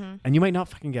class, and you might not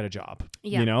fucking get a job,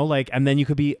 you know, like, and then you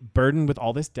could be burdened with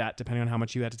all this debt depending on how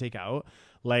much you had to take out.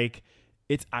 Like,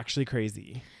 it's actually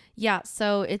crazy. Yeah.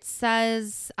 So it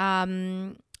says,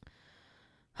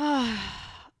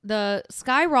 the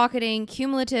skyrocketing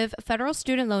cumulative federal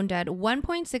student loan debt,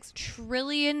 $1.6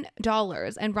 trillion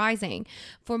and rising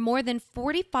for more than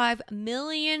 45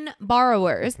 million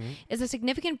borrowers, is a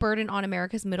significant burden on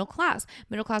America's middle class.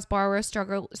 Middle class borrowers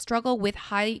struggle with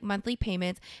high monthly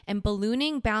payments and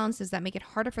ballooning balances that make it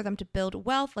harder for them to build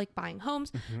wealth, like buying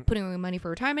homes, putting away money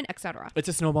for retirement, etc. It's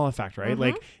a snowball effect, right?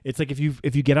 Like, it's like if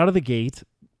you get out of the gate.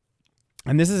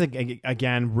 And this is,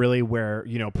 again, really where,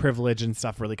 you know, privilege and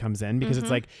stuff really comes in, because it's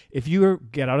like if you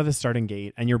get out of the starting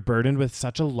gate and you're burdened with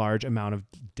such a large amount of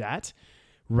debt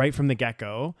right from the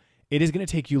get-go, it is going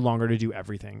to take you longer to do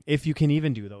everything. If you can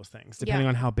even do those things, depending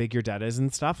on how big your debt is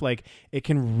and stuff, like it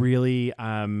can really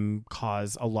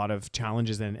cause a lot of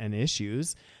challenges and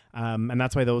issues. And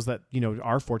that's why those that, you know,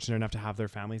 are fortunate enough to have their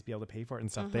families be able to pay for it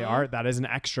and stuff, that is an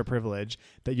extra privilege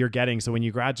that you're getting. So when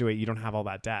you graduate, you don't have all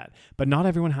that debt, but not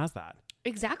everyone has that.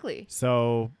 Exactly.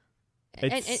 So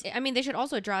and I mean, they should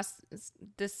also address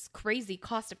this crazy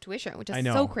cost of tuition, which is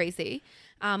so crazy.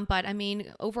 But I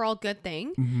mean, overall good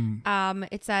thing.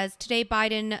 It says, today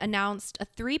Biden announced a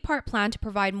 3-part plan to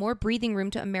provide more breathing room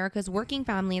to America's working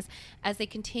families as they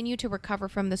continue to recover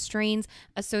from the strains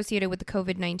associated with the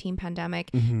COVID-19 pandemic.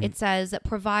 It says,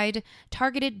 provide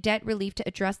targeted debt relief to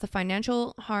address the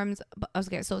financial harms.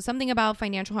 Okay, so something about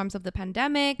financial harms of the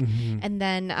pandemic, and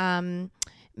then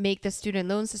make the student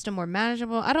loan system more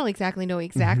manageable. I don't exactly know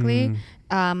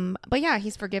but yeah,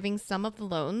 he's forgiving some of the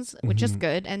loans, which is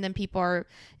good. And then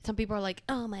some people are like,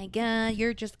 oh my God,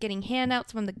 you're just getting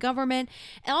handouts from the government.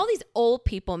 And all these old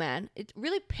people, man, it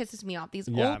really pisses me off. These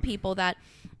old people that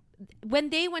when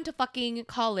they went to fucking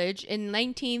college in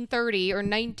 1930 or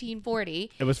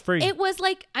 1940, it was free. It was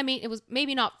like, I mean, it was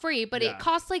maybe not free, but it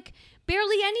cost like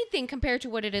barely anything compared to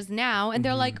what it is now. And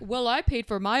they're like, well, I paid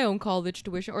for my own college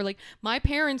tuition, or like my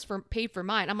parents paid for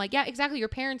mine. I'm like, yeah, exactly. Your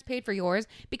parents paid for yours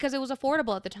because it was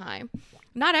affordable at the time.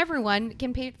 Not everyone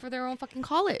can pay for their own fucking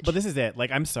college. But this is it.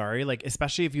 Like, I'm sorry. Like,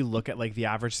 especially if you look at like the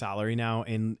average salary now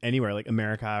in anywhere like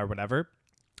America or whatever,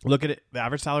 look at it, the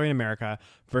average salary in America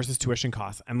versus tuition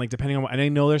costs. And like, depending on and I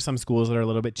know there's some schools that are a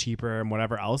little bit cheaper and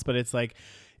whatever else, but it's like,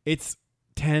 it's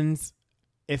tens,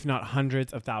 if not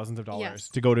hundreds of thousands of dollars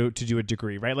to go to do a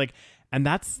degree, right? Like, and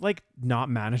that's like not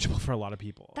manageable for a lot of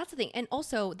people. That's the thing. And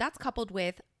also that's coupled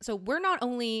with, so we're not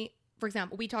only, for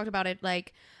example, we talked about it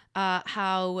like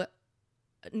how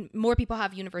more people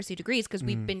have university degrees because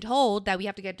we've been told that we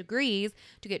have to get degrees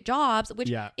to get jobs, which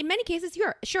in many cases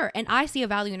you're sure. And I see a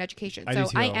value in education. So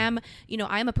I am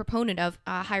a proponent of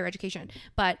higher education.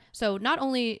 But so not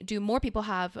only do more people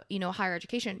have, higher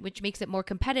education, which makes it more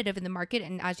competitive in the market.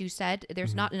 And as you said,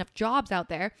 there's not enough jobs out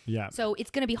there. Yeah. So it's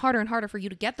going to be harder and harder for you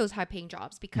to get those high paying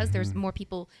jobs because there's more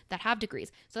people that have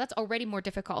degrees. So that's already more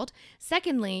difficult.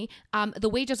 Secondly, the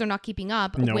wages are not keeping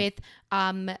up with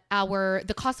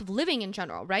the cost of living in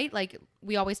general. Right? Like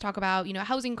we always talk about,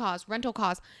 housing costs, rental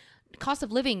costs, cost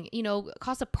of living,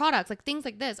 cost of products, like things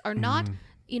like this are not,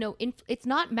 it's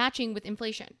not matching with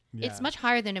inflation. Yeah. It's much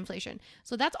higher than inflation.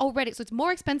 So that's already, so it's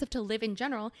more expensive to live in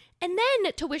general. And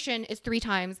then tuition is 3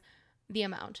 times the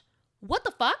amount. What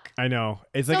the fuck? I know.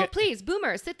 It's so like please,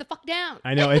 boomers, sit the fuck down.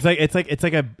 I know. It's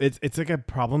like a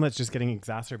problem that's just getting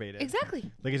exacerbated.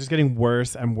 Exactly. Like it's just getting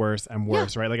worse and worse and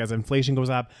worse, right? Like as inflation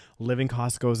goes up, living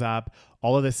costs goes up,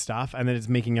 all of this stuff, and then it's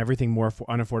making everything more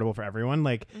unaffordable for everyone.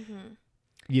 Like,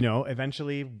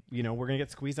 eventually, we're gonna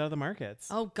get squeezed out of the markets.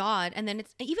 Oh God! And then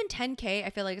it's even 10K. I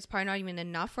feel like it's probably not even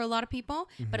enough for a lot of people,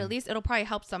 but at least it'll probably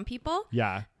help some people.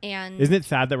 Yeah. And isn't it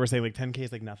sad that we're saying like 10K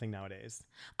is like nothing nowadays?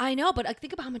 I know, but like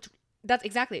think about how much. That's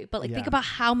exactly. But like think about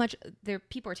how much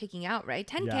people are taking out, right?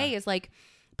 10K is like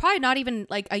probably not even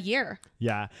like a year.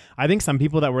 Yeah. I think some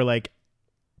people that were like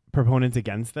proponents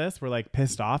against this were like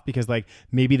pissed off because like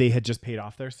maybe they had just paid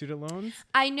off their student loans.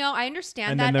 I know, I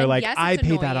understand And that. then they're like, yes, I it's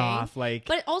paid that annoying, off. Like,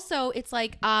 but also it's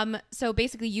like, so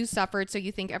basically you suffered, so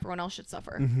you think everyone else should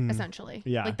suffer, essentially.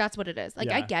 Yeah. Like that's what it is. Like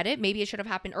Yeah. I get it. Maybe it should have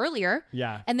happened earlier.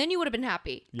 yeah. And then you would have been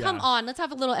happy. Yeah. Come on, let's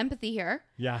have a little empathy here.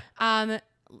 Yeah.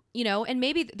 You know, and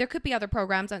maybe there could be other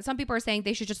programs, and some people are saying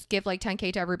they should just give like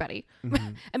 10K to everybody.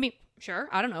 I mean, sure,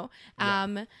 I don't know.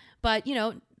 But you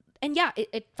know, and yeah,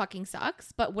 it fucking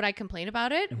sucks. But would I complain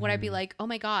about it? Would I be like, oh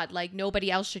my God, like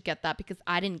nobody else should get that because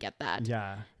I didn't get that?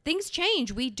 Yeah. Things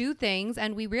change. We do things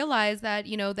and we realize that,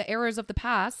 you know, the errors of the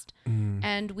past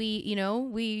and we, you know,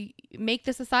 we make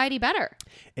the society better.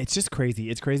 It's just crazy.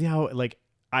 It's crazy how like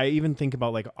I even think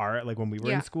about like our like when we were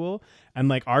Yeah. in school and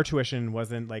like our tuition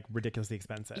wasn't like ridiculously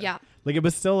expensive. Yeah. Like it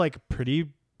was still like pretty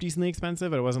decently expensive,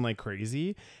 but it wasn't like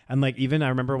crazy. And like even I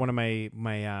remember one of my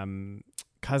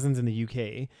cousins in the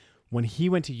UK, when he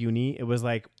went to uni, it was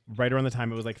like right around the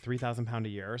time it was like £3,000 a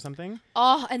year or something.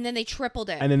 Oh, and then they tripled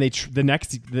it. And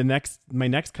then my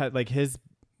next cut, like his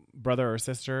brother or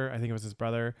sister, I think it was his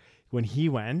brother, when he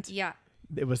went, yeah.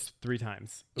 it was 3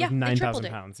 times. It Yeah, was they tripled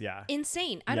it. £9,000. Yeah.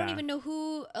 Insane. I don't Yeah. even know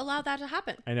who allowed that to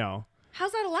happen. I know.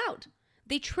 How's that allowed?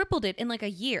 They tripled it in like a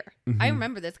year. I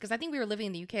remember this because I think we were living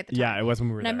in the UK at the time. Yeah, it was when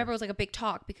we were And there. I remember it was like a big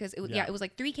talk because it was, Yeah. it was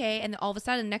like 3K and then all of a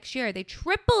sudden next year they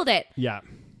tripled it. Yeah.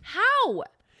 How?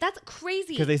 That's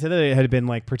crazy. Because they said that it had been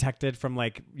like protected from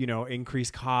like, you know,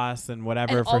 increased costs and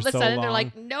whatever and for all of a so sudden long. they're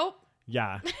like, nope.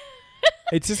 Yeah.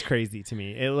 It's just crazy to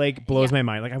me. It like blows my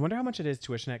mind. Like I wonder how much it is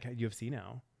tuition at UFC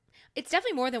now. It's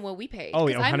definitely more than what we paid. Oh,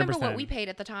 yeah, 'Cause I remember what 100%. we paid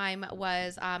at the time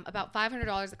was about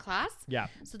 $500 a class. Yeah.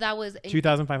 So that was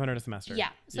 $2,500 a semester. yeah.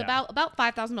 So about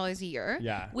 $5,000 a year.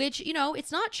 Yeah. Which, you know,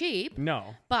 it's not cheap,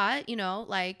 No. but you know,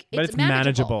 like But it's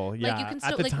manageable. Yeah. Like you can At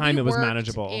still, the like, time, we it was worked,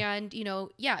 manageable. and you know,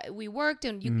 yeah, we worked,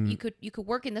 and you could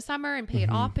work in the summer and pay it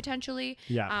off potentially.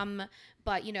 Yeah.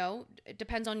 But you know, it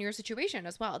depends on your situation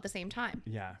as well. At the same time.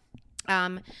 Yeah.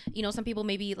 You know, some people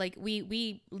maybe like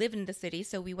we live in the city,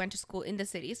 so we went to school in the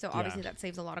city, so obviously that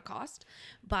saves a lot of cost.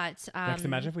 But Yeah, 'cause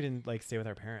imagine if we didn't like stay with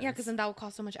our parents. yeah, because then that would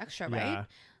cost so much extra, Yeah.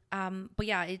 right? But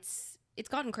yeah, it's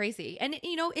gotten crazy, and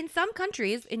you know, in some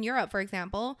countries, in Europe, for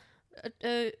example,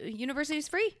 university is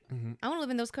free. I want to live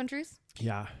in those countries.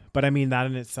 Yeah. But I mean, that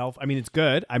in itself, I mean, it's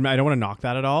good. I don't want to knock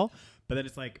that at all. But then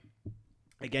it's like,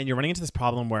 again, you're running into this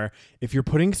problem where if you're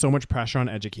putting so much pressure on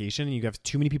education and you have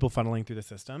too many people funneling through the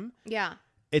system, Yeah.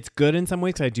 it's good in some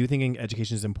ways because I do think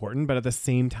education is important. But at the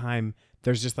same time,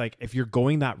 there's just like, if you're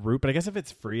going that route, but I guess if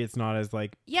it's free, it's not as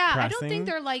like Yeah, I don't pressing. think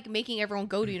they're like making everyone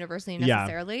go to university Yeah.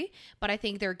 necessarily, but I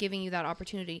think they're giving you that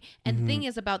opportunity. And the thing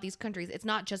is about these countries, it's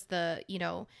not just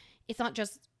it's not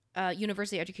just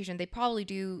university education.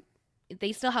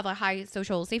 They still have a high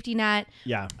social safety net.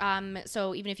 Yeah.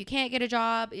 So even if you can't get a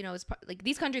job, you know, it's like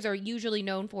these countries are usually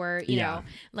known for, you Yeah. know,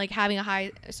 like having a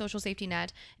high social safety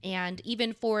net. And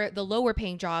even for the lower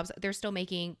paying jobs, they're still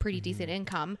making pretty decent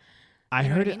income. I You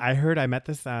know what heard I mean? I met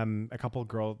this a couple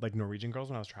girls, like Norwegian girls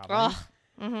when I was traveling.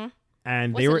 Oh,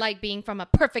 And what's they were it like being from a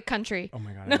perfect country? Oh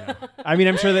my god. I know. I mean,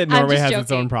 I'm sure that I'm Norway just has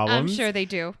its own joking. problems. I'm sure they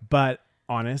do. But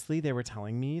honestly, they were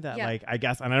telling me that Yeah. like I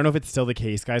guess, and I don't know if it's still the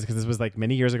case, guys, because this was like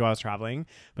many years ago I was traveling,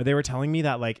 but they were telling me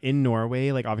that like in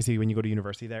Norway, like obviously when you go to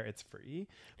university there, it's free.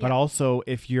 But Yeah. also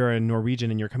if you're a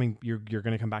Norwegian and you're going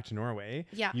to come back to Norway,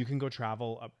 Yeah. you can go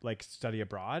travel like study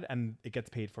abroad and it gets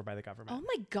paid for by the government. Oh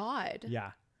my God.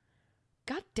 Yeah.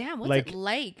 God damn. What's Like, it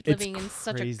like it's living in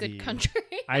such a crazy. good country?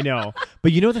 I know.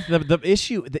 But you know the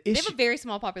issue They have a very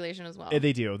small population as well.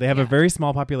 They do. They have a Yeah. very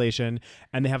small population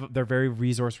and they're very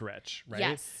resource rich, right?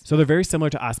 Yes. So they're very similar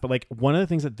to us. But like one of the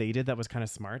things that they did that was kind of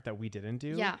smart that we didn't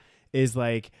do Yeah. is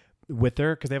like with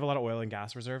because they have a lot of oil and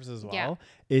gas reserves as well, Yeah.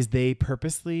 is they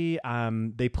purposely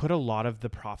they put a lot of the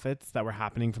profits that were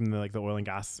happening from the oil and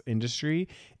gas industry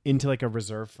into like a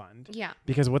reserve fund. Yeah.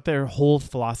 Because what their whole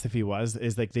philosophy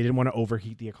is like they didn't want to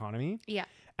overheat the economy. Yeah.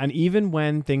 And even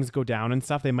when things go down and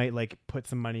stuff, they might like put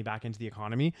some money back into the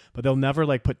economy, but they'll never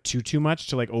like put too much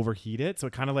to like overheat it. So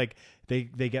it kind of like they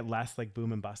get less like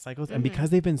boom and bust cycles. And because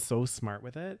they've been so smart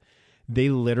with it, they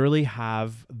literally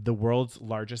have the world's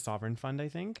largest sovereign fund, I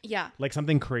think. Yeah. Like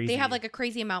something crazy. They have like a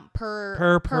crazy amount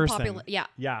per person. Yeah.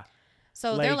 Yeah.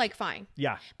 So they're Like- like fine.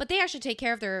 Yeah. But they actually take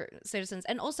care of their citizens.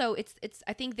 And also it's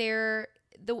I think they're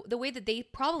the way that they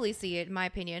probably see it, in my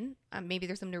opinion, maybe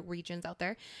there's some Norwegians out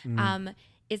there,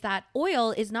 is that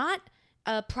oil is not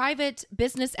a private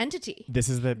business entity. This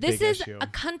is the This big is issue. a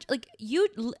country, like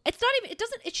it's not even,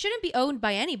 it shouldn't be owned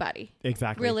by anybody.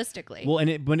 Exactly. Realistically. Well,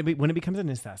 and when it becomes a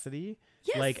necessity,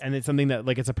 Yes. Like, and it's something that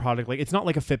like, it's a product, like it's not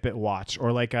like a Fitbit watch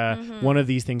or like a, one of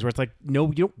these things where it's like, no,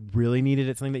 you don't really need it.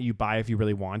 It's something that you buy if you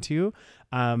really want to.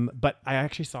 But I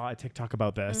actually saw a TikTok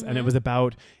about this and it was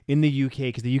about in the UK,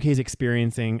 because the UK is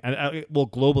experiencing, and well,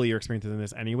 globally you're experiencing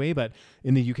this anyway, but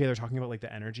in the UK, they're talking about like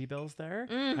the energy bills there.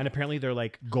 And apparently they're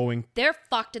like going, They're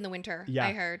fucked in the winter. Yeah.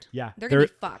 I heard. yeah, They're gonna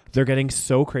be fucked. they're getting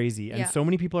so crazy. And Yeah. so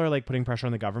many people are like putting pressure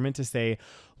on the government to say,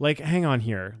 like, hang on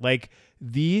here. Like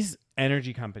these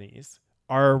energy companies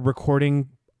are recording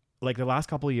like the last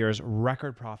couple of years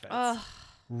record profits.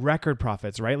 Record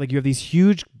profits, right? Like you have these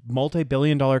huge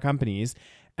multi-billion-dollar companies,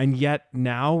 and yet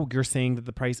now you're saying that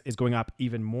the price is going up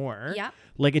even more. Yeah.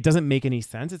 Like it doesn't make any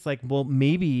sense. It's like, well,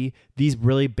 maybe these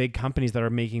really big companies that are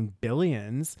making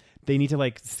billions, they need to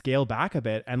like scale back a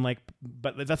bit, and like,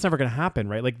 but that's never going to happen,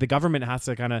 right? Like the government has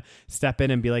to kind of step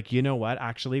in and be like, you know what?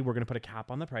 Actually, we're going to put a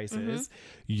cap on the prices.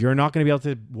 You're not going to be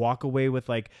able to walk away with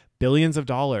like billions of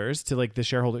dollars to like the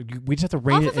shareholder. We just have to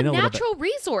rein Off it of in a a little bit. natural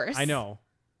resource. I know.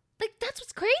 Like that's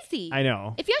what's crazy. I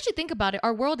know. If you actually think about it,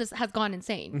 our world has gone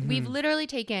insane. We've literally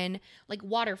taken like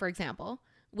water, for example,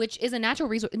 which is a natural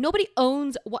resource. Nobody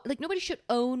owns like nobody should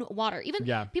own water.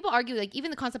 Even people argue like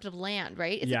even the concept of land,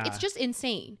 right? It's just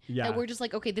insane that we're just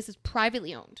like, okay, this is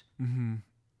privately owned.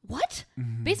 What?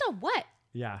 Based on what?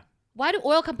 Yeah. Why do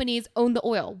oil companies own the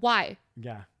oil? Why?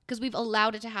 Yeah. Because we've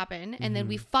allowed it to happen, and then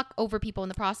we fuck over people in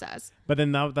the process. But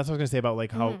then that's what I was going to say about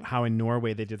like how in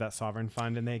Norway they did that sovereign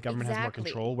fund and the government has more Exactly.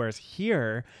 control, whereas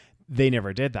here they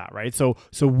never did that, right? So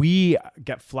we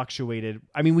get fluctuated.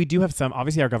 I mean, we do have some.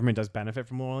 Obviously, our government does benefit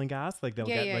from oil and gas, like they'll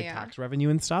get tax revenue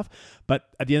and stuff. But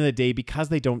at the end of the day, because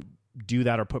they don't do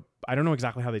that or put, I don't know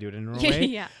exactly how they do it in Norway.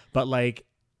 Yeah. But like,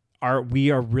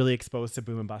 we are really exposed to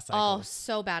boom and bust cycles. Oh,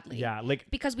 so badly. Yeah, like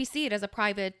because we see it as a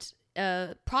private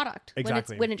product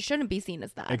Exactly. when it shouldn't be seen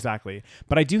as that. Exactly.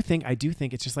 But I do think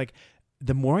it's just like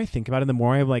the more I think about it, the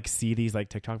more I like see these like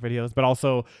TikTok videos, but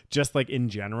also just like in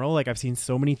general, like I've seen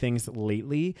so many things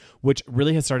lately, which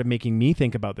really has started making me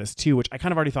think about this too, which I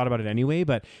kind of already thought about it anyway,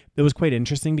 but it was quite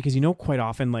interesting because, you know, quite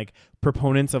often like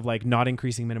proponents of like not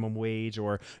increasing minimum wage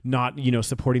or not, you know,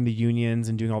 supporting the unions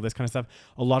and doing all this kind of stuff.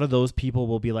 A lot of those people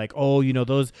will be like, oh, you know,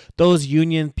 those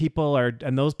union people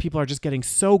those people are just getting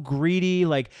so greedy.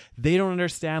 Like they don't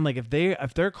understand, like if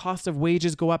their cost of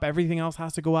wages go up, everything else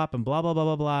has to go up and blah, blah, blah,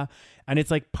 blah, blah. And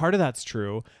it's like part of that's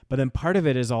true, but then part of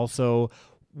it is also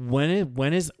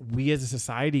when is we as a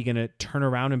society going to turn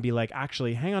around and be like,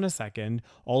 actually, hang on a second,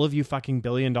 all of you fucking $1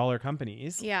 billion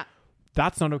companies. Yeah.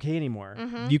 That's not okay anymore.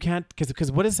 You can't,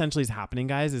 because what essentially is happening,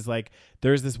 guys, is like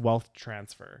there's this wealth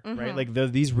transfer, right? Like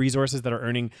these resources that are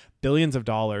earning billions of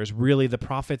dollars, really the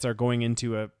profits are going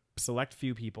into a select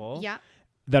few people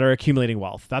that are accumulating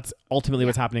wealth. That's ultimately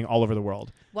what's happening all over the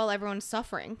world. While everyone's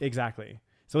suffering. Exactly.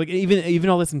 So like even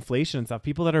all this inflation and stuff,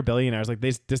 people that are billionaires, like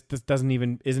this isn't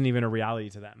even a reality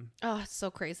to them. Oh, it's so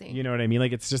crazy. You know what I mean?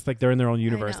 Like it's just like they're in their own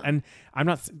universe. And I'm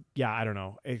not. Yeah, I don't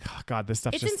know. God, this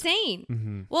stuff. It's just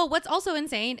insane. Well, what's also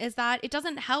insane is that it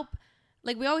doesn't help.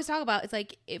 Like we always talk about, it's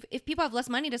like if people have less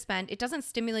money to spend, it doesn't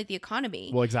stimulate the economy.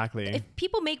 Well, exactly. If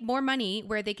people make more money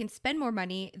where they can spend more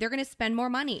money, they're going to spend more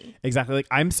money. Exactly. Like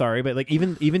I'm sorry, but like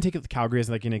even take Calgary as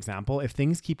like an example. If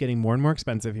things keep getting more and more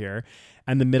expensive here,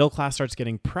 and the middle class starts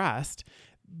getting pressed,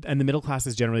 and the middle class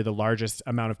is generally the largest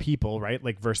amount of people, right?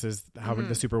 Like versus how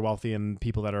the super wealthy and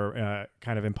people that are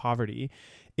kind of in poverty.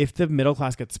 If the middle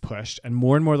class gets pushed and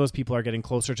more of those people are getting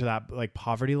closer to that like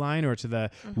poverty line or to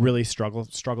the really struggle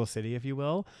city, if you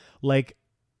will, like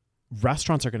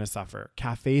restaurants are going to suffer,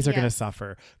 cafes are going to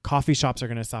suffer, coffee shops are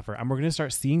going to suffer, and we're going to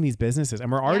start seeing these businesses, and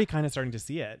we're already kind of starting to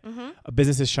see it.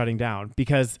 Businesses shutting down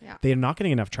because they're not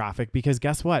getting enough traffic. Because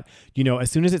guess what? You know, as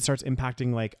soon as it starts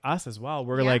impacting like us as well,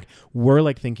 we're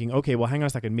like thinking, okay, well, hang on a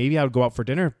second, maybe I would go out for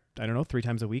dinner, I don't know, 3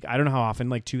 times a week. I don't know how often,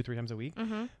 like 2-3 times a week.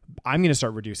 I'm going to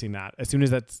start reducing that as soon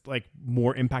as that's like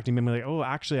more impacting me. I'm like, oh,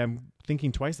 actually, I'm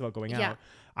thinking twice about going out.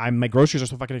 My groceries are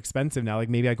so fucking expensive now. Like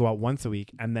maybe I go out once a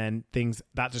week, and then things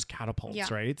that just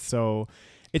catapults, right? So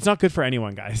it's not good for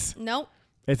anyone, guys. Nope.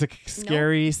 It's a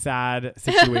scary, sad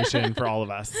situation for all of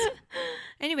us.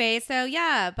 Anyway, so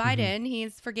Biden,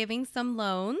 he's forgiving some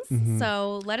loans.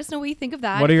 So let us know what you think of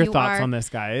that. What are your thoughts on this,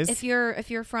 guys? If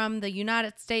you're from the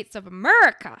United States of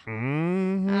America,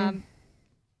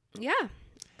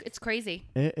 it's crazy.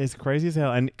 It is crazy as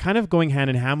hell. And kind of going hand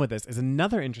in hand with this is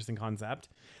another interesting concept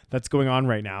that's going on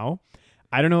right now.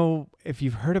 I don't know if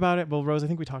you've heard about it. Well, Rose, I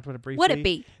think we talked about it briefly. What'd it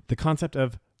be? The concept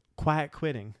of quiet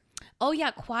quitting. Oh,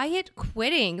 yeah. Quiet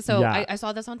quitting. So I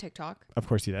saw this on TikTok. Of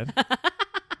course you did.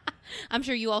 I'm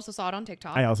sure you also saw it on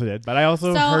TikTok. I also did, but I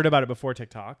also heard about it before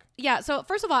TikTok. Yeah. So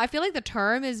first of all, I feel like the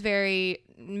term is very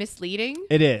misleading.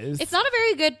 It is. It's not a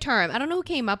very good term. I don't know who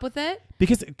came up with it.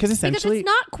 Because essentially it's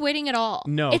not quitting at all.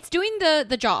 No. It's doing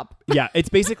the job. Yeah, it's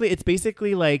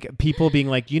basically like people being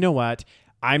like, you know what?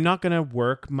 I'm not gonna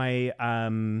work my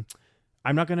I'm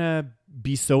not gonna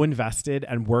be so invested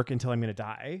and work until I'm gonna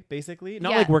die. Basically,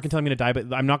 not like work until I'm gonna die,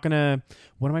 but I'm not gonna.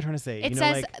 What am I trying to say? It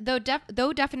says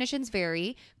though definitions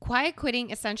vary, quiet quitting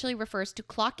essentially refers to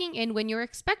clocking in when you're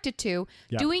expected to,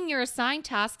 doing your assigned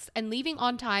tasks and leaving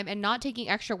on time, and not taking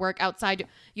extra work outside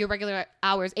your regular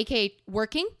hours, aka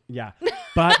working. Yeah,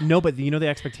 but the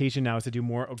expectation now is to do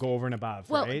more, go over and above.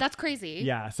 Well, right? that's crazy.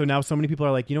 Yeah, so now so many people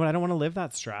are like, you know what? I don't want to live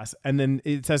that stress. And then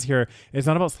it says here, it's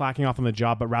not about slacking off on the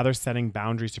job, but rather setting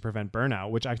boundaries to prevent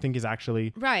burnout, which I think is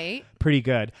actually pretty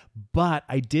good. But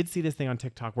I did see this thing on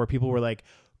TikTok where people were like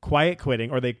quiet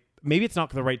quitting, or maybe it's not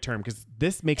the right term because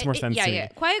this makes more sense to me.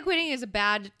 Quiet quitting is a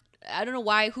bad. I don't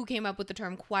know who came up with the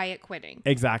term quiet quitting.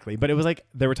 Exactly. But it was like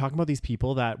they were talking about these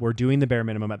people that were doing the bare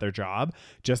minimum at their job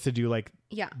just to do like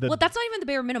well, that's not even the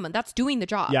bare minimum. That's doing the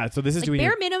job. Yeah. So this is like doing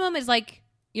bare minimum is like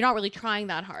you're not really trying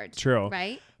that hard. True.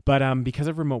 Right. But because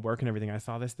of remote work and everything, I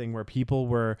saw this thing where people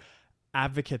were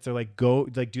advocates are like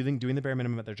doing the bare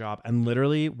minimum at their job and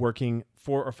literally working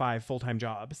 4 or 5 full-time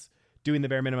jobs, doing the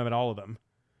bare minimum at all of them.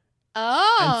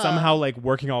 Oh. And somehow like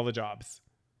working all the jobs.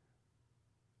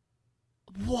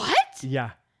 What?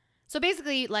 Yeah. So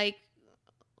basically like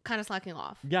kind of slacking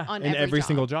off. Yeah. On in every job.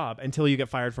 single job until you get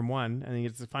fired from one, and then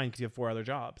it's fine because you have 4 other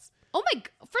jobs. Oh my,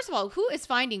 first of all, who is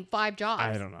finding 5 jobs?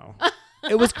 I don't know.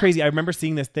 It was crazy. I remember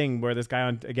seeing this thing where this guy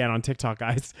on TikTok,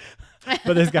 guys,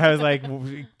 but this guy was like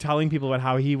telling people about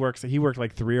how he works. He worked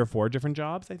like 3 or 4 different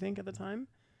jobs, I think, at the time.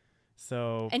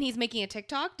 So. And he's making a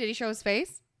TikTok. Did he show his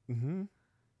face? Mm-hmm.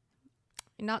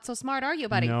 Not so smart, are you,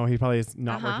 buddy? No, he probably is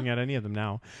not working at any of them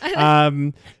now.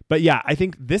 But yeah, I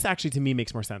think this actually to me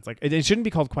makes more sense. Like it shouldn't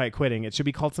be called quiet quitting. It should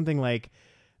be called something like,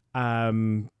 I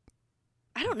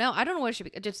don't know. I don't know what it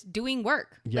should be. Just doing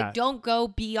work. Yeah. Like don't go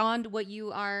beyond what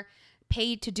you are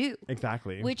paid to do.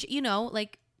 Exactly. Which,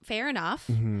 like fair enough.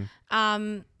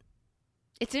 Mm-hmm.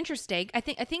 It's interesting. I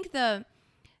think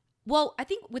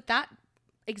with that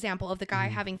example of the guy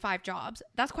having 5 jobs,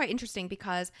 that's quite interesting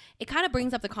because it kind of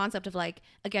brings up the concept of like,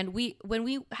 again, when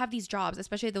we have these jobs,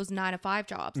 especially those 9 to 5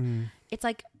 jobs, it's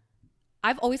like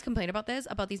I've always complained about these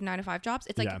 9 to 5 jobs.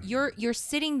 It's like you're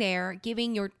sitting there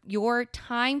giving your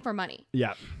time for money.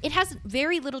 Yeah. It has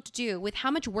very little to do with how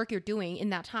much work you're doing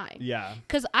in that time. Yeah.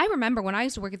 Because I remember when I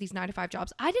used to work at these 9 to 5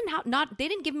 jobs, they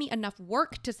didn't give me enough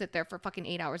work to sit there for fucking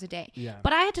 8 hours a day. Yeah.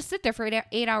 But I had to sit there for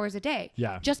 8 hours a day.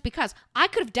 Yeah. Just because I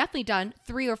could have definitely done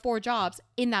 3 or 4 jobs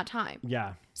in that time.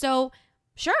 Yeah. So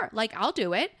sure, like I'll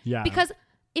do it. Yeah. Because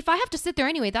if I have to sit there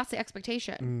anyway, that's the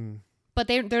expectation. But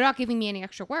they're not giving me any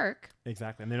extra work.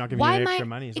 Exactly. And they're not giving you any extra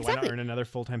money. So why not earn another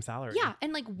full-time salary? Yeah.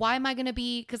 And like, why am I going to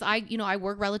be, because I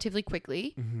work relatively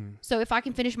quickly. Mm-hmm. So if I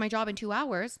can finish my job in 2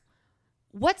 hours,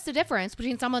 what's the difference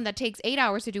between someone that takes 8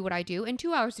 hours to do what I do and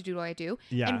 2 hours to do what I do?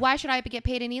 Yeah. And why should I get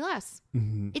paid any less?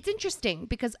 Mm-hmm. It's interesting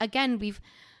because again,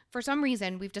 for some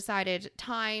reason, we've decided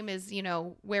time is,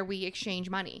 where we exchange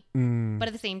money. But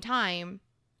at the same time,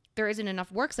 there isn't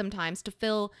enough work sometimes to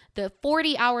fill the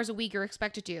 40 hours a week you're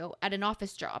expected to at an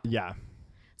office job. Yeah.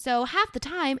 So half the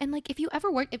time, and like if you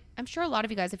ever work, I'm sure a lot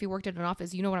of you guys, if you worked at an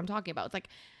office, you know what I'm talking about. It's like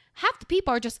half the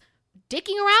people are just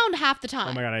dicking around half the time.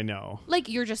 Oh my God, I know. Like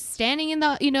you're just standing in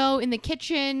the, in the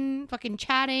kitchen, fucking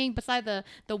chatting beside the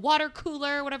water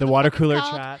cooler, whatever. The water cooler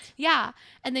chat. Yeah.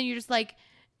 And then you're just like,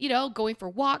 going for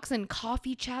walks and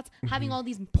coffee chats, having all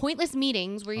these pointless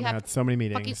meetings where you have so many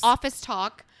meetings. fucking office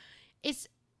talk.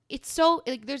 It's so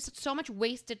like there's so much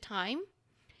wasted time,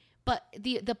 but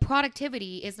the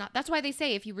productivity is not. That's why they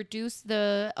say if you reduce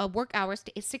the work hours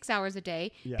to 6 hours a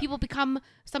day, people become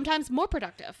sometimes more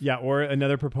productive. Yeah, or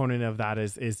another proponent of that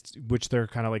is which they're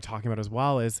kind of like talking about as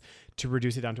well is to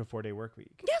reduce it down to a 4-day work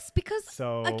week. Yes, because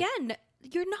again,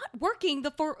 you're not working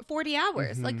the 40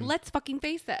 hours. Like, let's fucking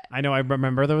face it. I know. I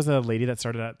remember there was a lady that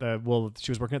started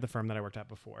she was working at the firm that I worked at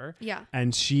before. Yeah.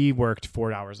 And she worked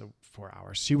 4 hours.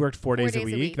 She worked 4 days a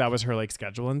week. That was her like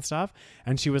schedule and stuff.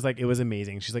 And she was like, it was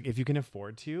amazing. She's like, if you can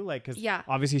afford to, like, because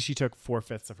obviously she took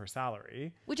 4/5 of her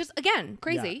salary. Which is, again,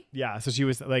 crazy. Yeah. So she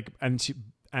was like,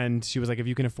 and she was like, if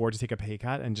you can afford to take a pay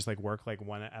cut and just like work like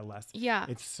one at less,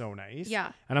 it's so nice.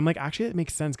 Yeah. And I'm like, actually, it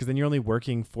makes sense because then you're only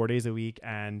working 4 days a week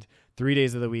and 3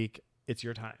 days of the week, it's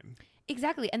your time.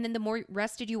 Exactly. And then the more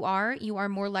rested you are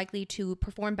more likely to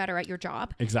perform better at your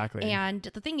job. Exactly. And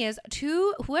the thing is,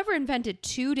 whoever invented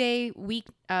 2-day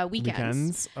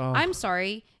weekends, I'm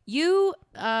sorry, You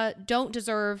don't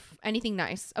deserve anything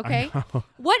nice, okay?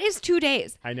 What is 2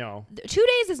 days? I know. 2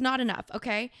 days is not enough,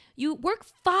 okay? You work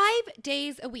 5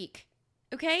 days a week,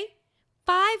 okay?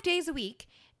 5 days a week.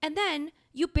 And then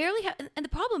you barely have, and the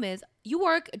problem is you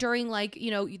work during like, you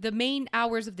know, the main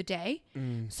hours of the day.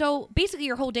 So basically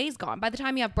your whole day's gone. By the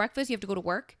time you have breakfast, you have to go to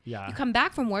work. Yeah. You come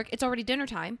back from work, it's already dinner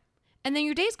time. And then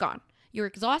your day's gone. You're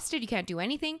exhausted. You can't do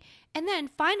anything. And then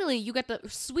finally you get the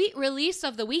sweet release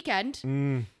of the weekend.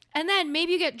 And then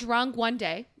maybe you get drunk one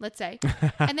day, let's say.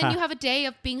 And then you have a day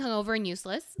of being hungover and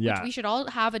useless. Yeah. Which we should all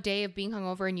have a day of being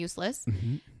hungover and useless.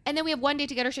 And then we have one day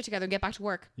to get our shit together and get back to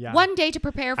work. Yeah. One day to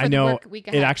prepare for I know the work week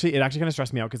ahead. it actually kind of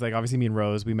stressed me out because like obviously me and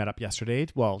Rose, we met up yesterday.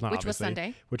 Well, not Which was obviously,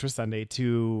 Sunday. Which was Sunday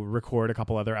to record a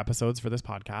couple other episodes for this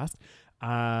podcast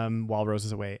while Rose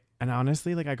is away. And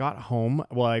honestly, like I got home,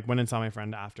 well, I went and saw my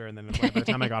friend after. And then by the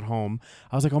time I got home,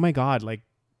 I was like, oh my God, like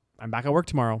I'm back at work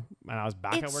tomorrow. And I was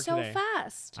back at work today. It's so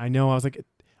fast. I know. I was like,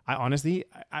 I honestly,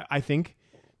 I think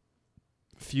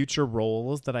future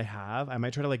roles that I have, I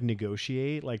might try to like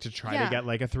negotiate, like to try to get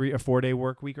like a 3 or 4 day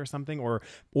work week or something, or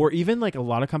even like a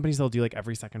lot of companies, they'll do like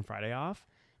every second Friday off.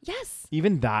 Yes.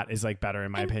 Even that is like better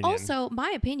in my opinion. Also,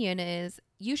 my opinion is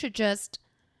you should just,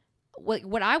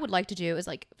 what I would like to do is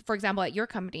like, for example, at your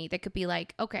company, that could be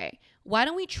like, okay, why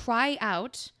don't we try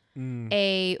out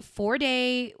a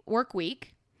 4-day work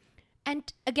week?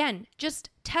 And again, just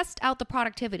test out the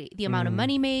productivity, the amount of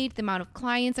money made, the amount of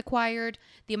clients acquired,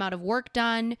 the amount of work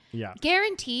done. Yeah.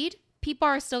 Guaranteed, people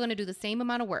are still going to do the same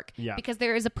amount of work. Yeah. Because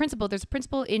there's a principle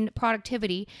in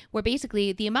productivity where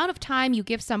basically the amount of time you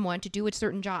give someone to do a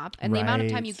certain job and the amount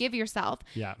of time you give yourself,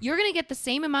 you're going to get the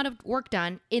same amount of work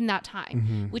done in that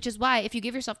time, which is why if you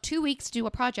give yourself 2 weeks to do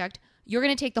a project, you're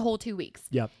going to take the whole 2 weeks.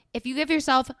 Yep. If you give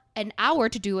yourself an hour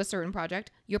to do a certain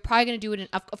project, you're probably going to do it,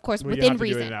 of course, within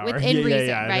reason. Within reason,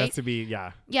 yeah, right? It has to be,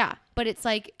 Yeah, but it's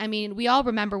like, I mean, we all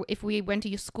remember if we went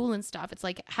to school and stuff, it's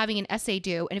like having an essay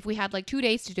due. And if we had like 2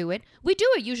 days to do it, we do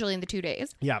it usually in the 2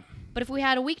 days. Yeah. But if we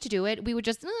had a week to do it, we would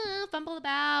just fumble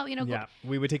about, you know. Yeah.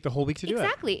 We would take the whole week to do it.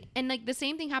 Exactly. And like the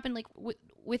same thing happened like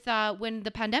with when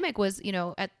the pandemic was, you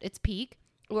know, at its peak.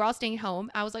 We were all staying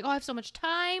home. I was like, oh, I have so much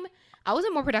time. I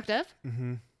wasn't more productive.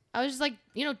 I was just like,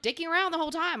 you know, dicking around the whole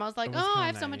time. I was like, I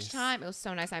have so much time. It was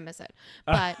so nice. I miss it.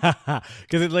 But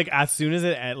because it like as soon as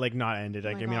it like not ended,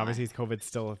 like I mean, God. obviously COVID's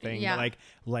still a thing, but like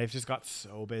life just got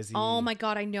so busy. Oh my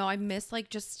God, I know. I miss like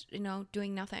just, you know,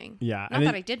 doing nothing. Yeah. Not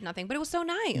that I did nothing, but it was so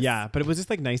nice. Yeah, but it was just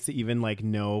like nice to even like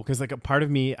know, because like a part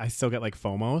of me, I still get like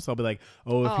FOMO, so I'll be like,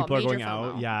 oh, if people are going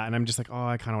out, and I'm just like, oh,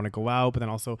 I kind of want to go out, but then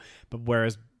also, but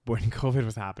whereas when COVID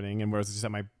was happening and whereas just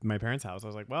at my parents' house, I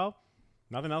was like, well,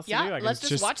 nothing else to do. Let's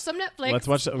just watch some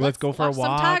Netflix. Let's go for a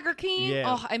walk. Some Tiger King.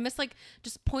 Yeah. Oh, I miss like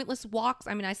just pointless walks.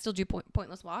 I mean, I still do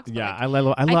pointless walks. But Yeah,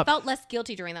 like, I felt less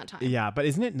guilty during that time. Yeah, but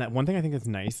isn't it one thing I think that's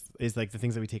nice is like the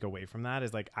things that we take away from that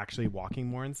is like actually walking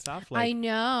more and stuff. Like, I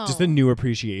know. just a new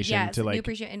appreciation to like new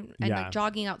appreciation and like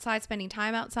jogging outside, spending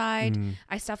time outside.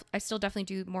 I still definitely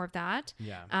do more of that.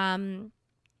 Yeah.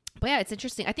 But yeah, it's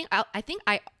interesting.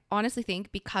 I honestly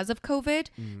think because of COVID,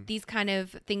 these kind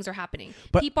of things are happening.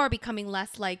 But people are becoming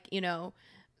less like, you know,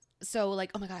 so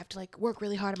like, oh my God, I have to like work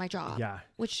really hard at my job. Yeah.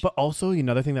 But also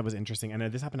another thing that was interesting, and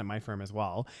this happened at my firm as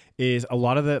well, is a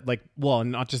lot of the like, well,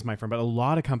 not just my firm, but a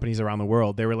lot of companies around the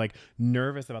world, they were like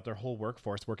nervous about their whole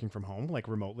workforce working from home, like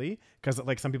remotely, because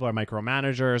like some people are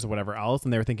micromanagers or whatever else,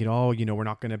 and they were thinking, oh, you know, we're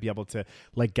not going to be able to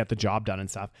like get the job done and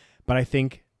stuff. But I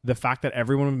think the fact that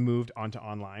everyone moved onto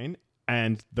online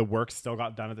and the work still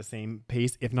got done at the same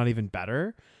pace, if not even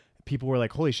better, people were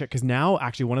like, holy shit. Because now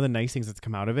actually one of the nice things that's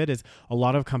come out of it is a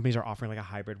lot of companies are offering like a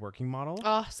hybrid working model.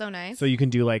 Oh, so nice. So you can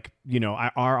do like, you know,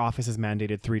 our office is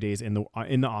mandated 3 days in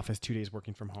the office, 2 days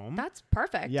working from home. That's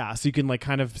perfect. Yeah. So you can like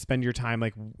kind of spend your time,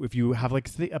 like if you have like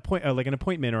like an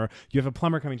appointment or you have a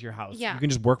plumber coming to your house, you can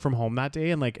just work from home that day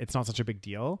and like it's not such a big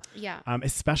deal. Yeah.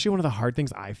 Especially one of the hard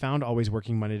things I found always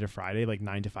working Monday to Friday, like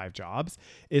 9 to 5 jobs,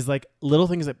 is like little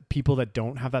things that people that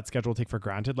don't have that schedule take for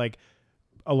granted. Like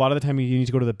a lot of the time you need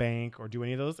to go to the bank or do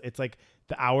any of those, it's like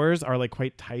the hours are like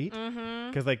quite tight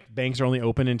because like banks are only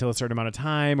open until a certain amount of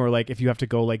time, or like if you have to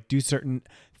go like do certain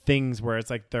things where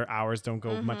it's like their hours don't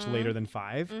go much later than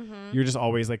 5, you're just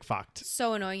always like fucked.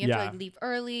 So annoying. You have to like leave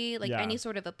early, like any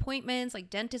sort of appointments, like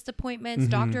dentist appointments,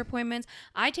 doctor appointments.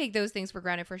 I take those things for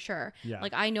granted for sure. Yeah.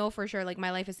 Like I know for sure like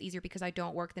my life is easier because I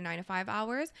don't work the 9 to 5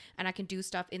 hours and I can do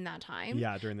stuff in that time.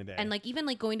 Yeah, during the day. And like even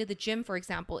like going to the gym, for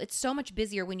example, it's so much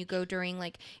busier when you go during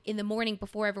like in the morning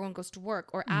before everyone goes to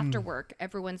work, or after work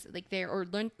everyone's like there, or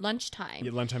lunchtime.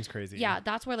 Yeah, lunchtime's crazy. Yeah,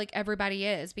 that's where like everybody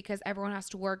is, because everyone has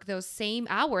to work those same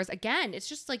hours again. It's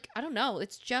just like, I don't know,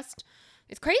 it's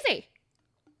crazy.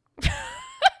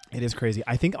 It is crazy.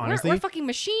 I think honestly, we're fucking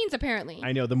machines apparently.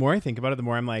 I know. The more I think about it, the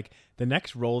more I'm like, the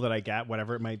next role that I get,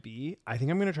 whatever it might be, I think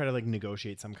I'm gonna try to like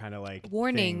negotiate some kind of like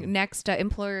Warning, thing. next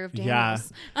employer of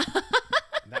Daniels. Yeah.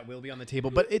 That will be on the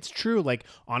table, but it's true. Like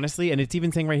honestly, and it's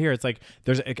even saying right here, it's like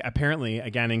there's apparently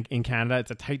again in Canada,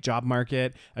 it's a tight job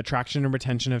market. Attraction and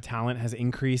retention of talent has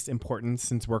increased importance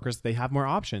since workers they have more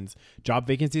options. Job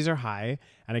vacancies are high,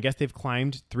 and I guess they've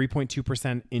climbed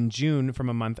 3.2% in June from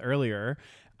a month earlier.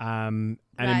 And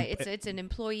Right, it's an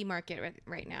employee market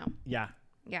right now. Yeah.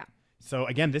 Yeah. So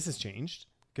again, this has changed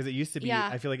because it used to be. Yeah.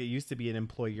 I feel like it used to be an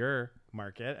employer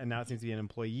market, and now it seems to be an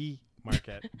employee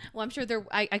market. Well, I'm sure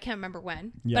I can't remember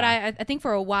when, Yeah. but I think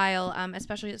for a while,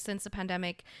 especially since the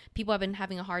pandemic, people have been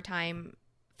having a hard time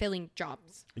filling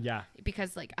jobs Yeah.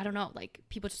 because like I don't know, like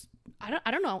people just I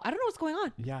don't know what's going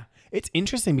on. Yeah. It's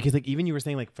interesting because like even you were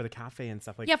saying like for the cafe and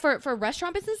stuff like Yeah, for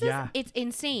restaurant businesses, Yeah. it's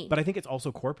insane. But I think it's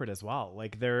also corporate as well.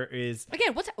 Like there is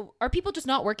Again, are people just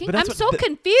not working? But I'm that's so what-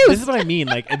 confused. This is what I mean.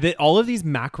 Like all of these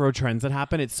macro trends that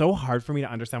happen, it's so hard for me to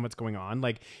understand what's going on.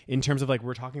 Like in terms of like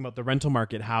we're talking about the rental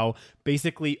market, how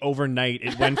basically overnight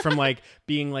it went from like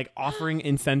being like offering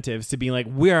incentives to being like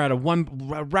we're at a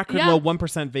record Yeah. low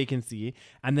 1% vacancy,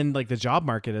 and then like the job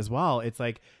market as well. It's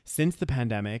like since the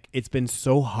pandemic, it's been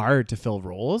so hard to fill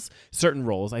certain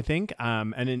roles. I think,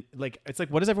 and like it's like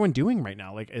what is everyone doing right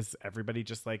now? Like is everybody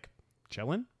just like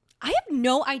chilling? I have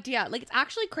no idea. Like it's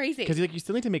actually crazy. Because like you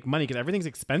still need to make money because everything's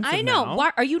expensive. I know. now.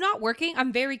 Why are you not working?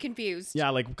 I'm very confused. Yeah,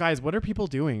 like guys, what are people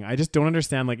doing? I just don't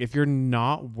understand. Like if you're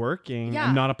not working Yeah.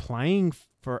 and not applying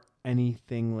for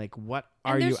anything, like what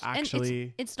And are you there's- and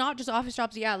actually? it's not just office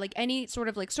jobs. Yeah, like any sort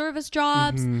of like service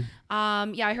jobs.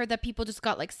 Mm-hmm. Yeah, I heard that people just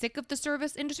got like sick of the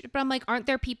service industry. But I'm like, aren't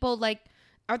there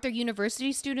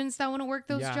university students that want to work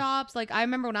those Yeah. jobs? Like I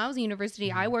remember when I was in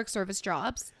university, I worked service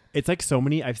jobs. It's like so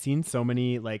many. I've seen so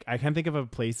many. Like I can't think of a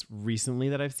place recently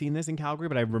that I've seen this in Calgary,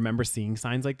 but I remember seeing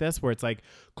signs like this where it's like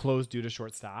closed due to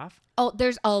short staff. Oh,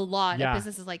 there's a lot Yeah. of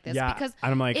businesses like this Yeah. because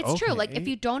And I'm like, it's true. Like okay. if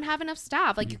you don't have enough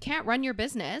staff, like you can't run your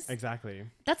business. Exactly.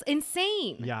 That's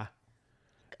insane. Yeah.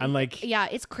 And like Yeah,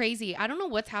 it's crazy. I don't know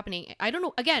what's happening. I don't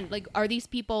know. Again, like, are these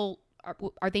people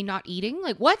are they not eating?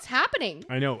 Like, what's happening?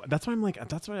 I know. That's why I'm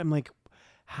like.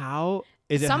 How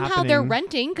is it Somehow happening? they're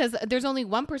renting because there's only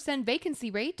 1%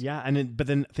 vacancy rate. Yeah, and but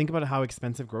then think about how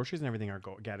expensive groceries and everything are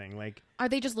getting. Like Are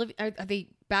they just living? Are they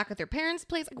back at their parents'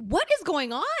 place? Like, what is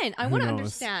going on? I Who want to knows?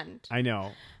 understand. I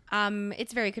know.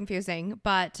 It's very confusing,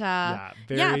 but Yeah,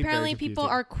 very, yeah, very apparently people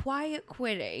confusing. are quiet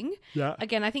quitting. Yeah.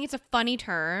 Again, I think it's a funny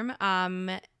term.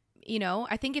 You know,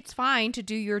 I think it's fine to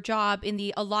do your job in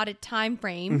the allotted time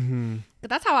frame. But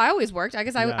that's how I always worked. I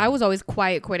guess Yeah. I was always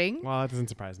quiet quitting. Well, that doesn't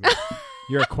surprise me.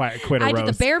 You're a quiet quitter, I did the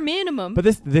Rose. bare minimum. But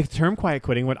the term quiet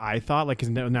quitting, what I thought, like, is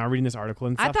now reading this article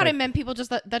and stuff, I thought like, it meant people just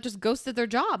that just ghosted their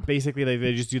job. basically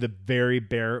they just do the very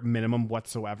bare minimum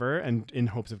whatsoever and in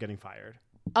hopes of getting fired.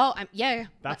 Oh, yeah.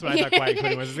 That's what I thought quiet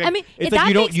quitting was. It's I mean, it's that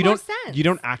like makes you more don't sense. you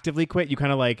don't actively quit. You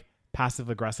kind of like passive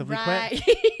aggressively quit. Right.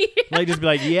 Like just be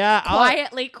like, yeah,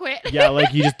 Quietly quit. yeah,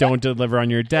 like you just don't deliver on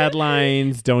your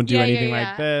deadlines, don't do Yeah, anything yeah.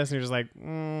 like this, and you're just like,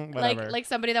 whatever. like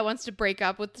somebody that wants to break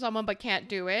up with someone but can't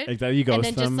do it. Exactly, you ghost and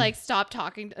then them. just like stop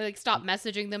talking, like stop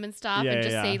messaging them and stuff, Yeah, and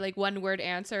just yeah, say yeah. like one word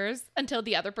answers until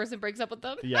the other person breaks up with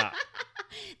them. Yeah.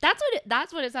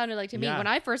 That's what it sounded like to me Yeah. when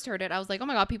I first heard it. I was like, oh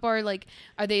my god, people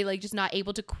are they like just not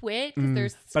able to quit because they're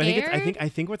scared? But I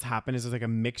think what's happened is there's like a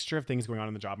mixture of things going on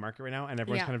in the job market right now, and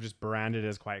everyone's Yeah. kind of just branded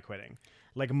as quiet quitting,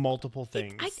 like multiple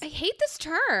things. I hate this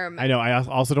term. I know. I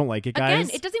also don't like it, guys.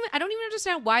 Again, it doesn't even. I don't even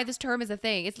understand why this term is a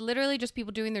thing. It's literally just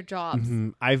people doing their jobs.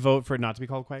 I vote for it not to be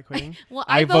called quiet quitting. Well,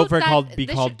 I I vote vote for it that be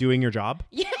this called should- doing your job.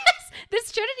 Yes,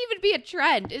 this shouldn't even be a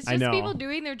trend. It's I just know. people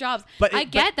doing their jobs. But I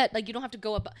get that, like you don't have to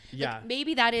go up. Yeah. Like,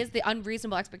 maybe that is the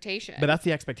unreasonable expectation. But that's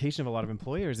the expectation of a lot of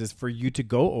employers is for you to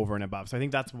go over and above. So I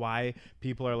think that's why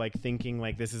people are like thinking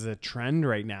like this is a trend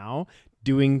right now,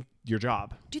 doing your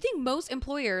job. Do you think most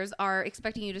employers are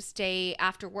expecting you to stay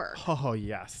after work? Oh,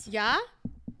 yes. Yeah.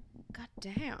 God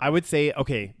damn. I would say,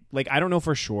 okay, like I don't know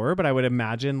for sure, but I would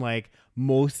imagine like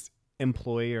most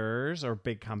employers or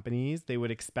big companies, they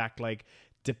would expect like,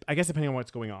 I guess depending on what's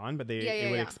going on, but they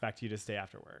would expect you to stay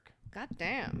after work. God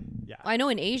damn. Yeah. I know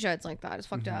in Asia it's like that. It's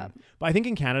fucked up. But I think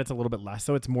in Canada it's a little bit less.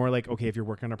 So it's more like, okay, if you're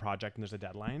working on a project and there's a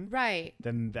deadline, Right.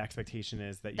 then the expectation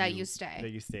is that you stay. That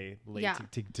you stay late Yeah.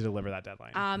 to deliver that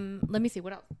deadline. Let me see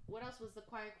what else. What else was the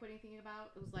quiet quitting thing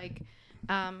about? It was like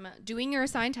doing your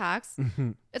assigned tasks.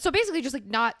 So basically just like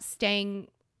not staying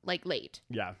like late.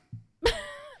 Yeah.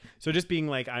 So just being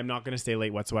like, I'm not going to stay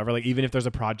late whatsoever. Like even if there's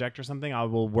a project or something, I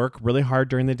will work really hard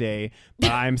during the day,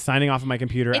 but I'm signing off of my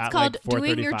computer It's at called like 4:35.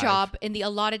 doing your job in the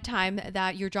allotted time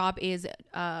that your job is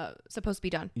supposed to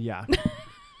be done. Yeah.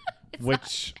 It's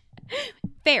Which,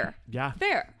 fair. yeah,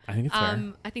 Fair. I think it's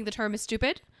fair. I think the term is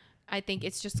stupid. I think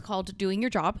it's just called doing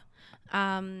your job.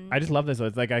 I just love this.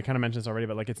 It's like, I kind of mentioned this already,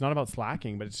 but like, it's not about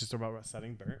slacking, but it's just about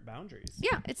setting boundaries.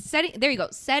 Yeah, it's setting. There you go.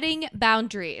 Setting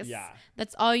boundaries. Yeah.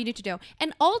 That's all you need to do.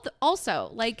 And also,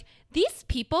 like these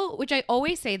people, which I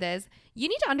always say this, you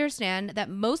need to understand that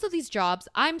most of these jobs,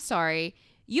 I'm sorry,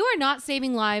 you are not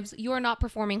saving lives. You are not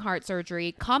performing heart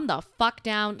surgery. Calm the fuck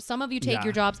down. Some of you take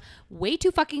your jobs way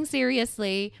too fucking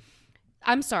seriously.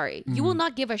 I'm sorry. You will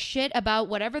not give a shit about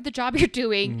whatever the job you're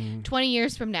doing 20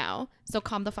 years from now. So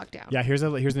calm the fuck down. Yeah, here's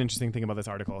an interesting thing about this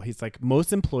article. He's like,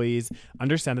 most employees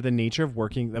understand that the nature of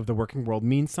the working world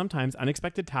means sometimes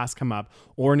unexpected tasks come up,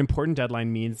 or an important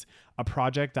deadline means a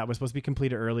project that was supposed to be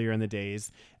completed earlier in the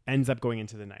days ends up going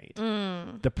into the night.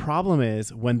 The problem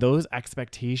is when those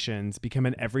expectations become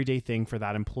an everyday thing for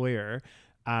that employer,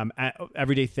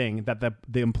 everyday thing that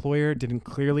the employer didn't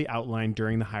clearly outline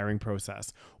during the hiring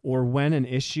process, or when an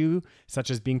issue such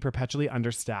as being perpetually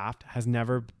understaffed was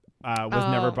never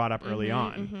brought up early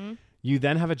on. You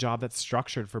then have a job that's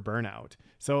structured for burnout.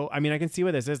 So, I mean, I can see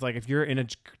what this is. Like if you're in a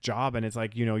job and it's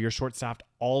like, you know, you're short staffed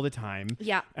all the time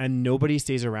and nobody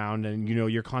stays around and, you know,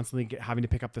 you're constantly having to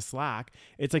pick up the slack.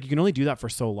 It's like, you can only do that for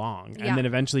so long. And then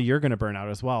eventually you're going to burn out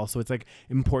as well. So it's like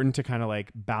important to kind of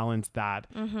like balance that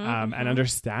and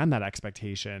understand that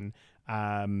expectation.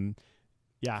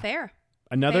 Fair.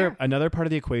 Another part of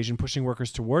the equation pushing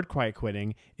workers toward quiet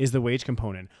quitting is the wage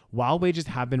component. While wages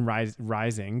have been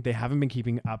rising, they haven't been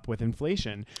keeping up with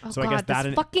inflation. So God, I guess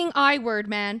that fucking I word,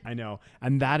 man. I know.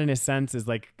 And that in a sense is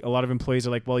like a lot of employees are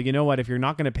like, well, you know what, if you're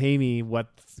not going to pay me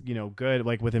what's, you know, good,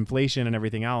 like with inflation and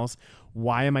everything else,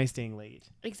 why am I staying late?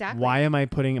 Exactly. Why am I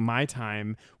putting in my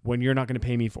time when you're not going to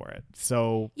pay me for it?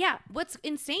 So yeah, what's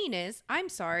insane is, I'm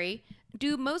sorry,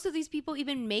 do most of these people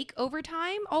even make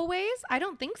overtime always? I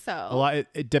don't think so. A lot.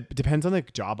 It depends on the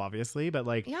job, obviously, but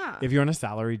like, if you're on a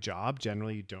salary job,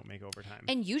 generally you don't make overtime.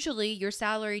 And usually your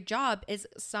salary job is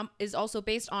also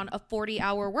based on a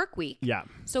 40-hour work week. Yeah.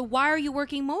 So why are you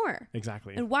working more?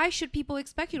 Exactly. And why should people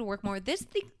expect you to work more? This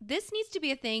needs to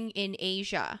be a thing in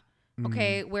Asia,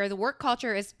 okay, where the work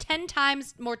culture is 10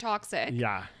 times more toxic.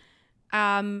 Yeah.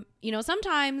 You know,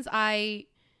 sometimes I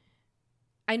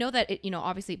know that it, you know,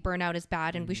 obviously burnout is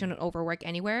bad and we shouldn't overwork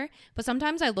anywhere. But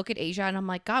sometimes I look at Asia and I'm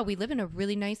like, God, we live in a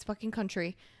really nice fucking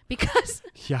country because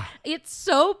it's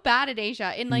so bad in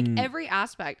Asia in like every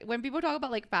aspect. When people talk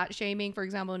about like fat shaming, for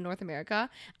example, in North America,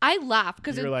 I laugh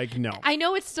because you're like, no, I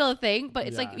know it's still a thing, but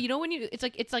it's like, you know, when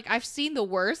it's like I've seen the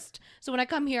worst. So when I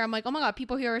come here, I'm like, oh my God,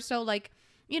 people here are so like,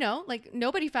 you know, like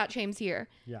nobody fat shames here.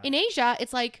 Yeah. In Asia,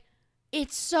 it's like,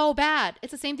 it's so bad.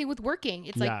 It's the same thing with working.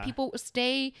 It's like people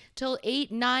stay till 8,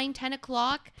 9, 10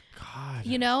 o'clock. God.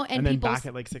 You know, and then people back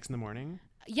at like 6 a.m.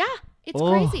 Yeah, it's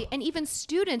crazy. And even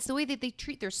students, the way that they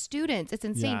treat their students, it's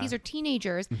insane. These are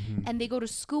teenagers and they go to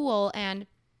school and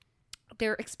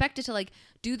they're expected to like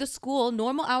do the school,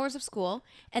 normal hours of school.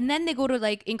 And then they go to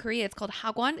like, in Korea, it's called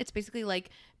hagwon. It's basically like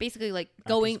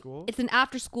going, it's an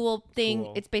after school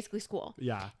thing. It's basically school.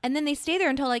 Yeah. And then they stay there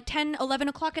until like 10, 11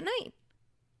 o'clock at night.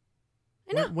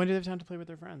 When do they have time to play with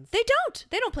their friends? They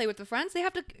don't play with their friends. They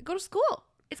have to go to school.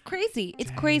 It's crazy.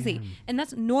 It's crazy. And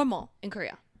that's normal in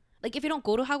Korea. Like if you don't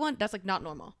go to hagwon, that's like not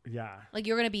normal. Yeah. Like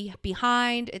you're going to be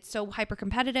behind. It's so hyper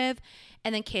competitive.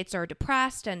 And then kids are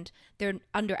depressed and they're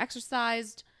under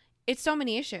exercised. It's so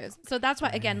many issues. So that's why,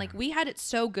 again, like we had it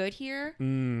so good here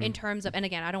in terms of, and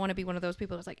again, I don't want to be one of those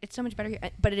people who's like, it's so much better here,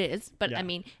 but it is. But I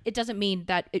mean, it doesn't mean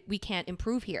that we can't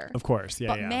improve here. Of course. Yeah.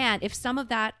 But man, if some of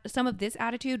this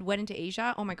attitude went into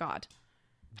Asia, oh my God.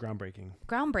 Groundbreaking.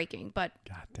 But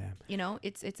God damn. You know,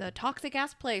 it's a toxic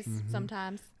ass place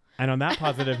sometimes. And on that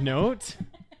positive note,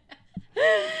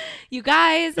 you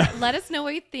guys, let us know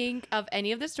what you think of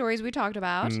any of the stories we talked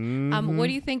about. What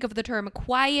do you think of the term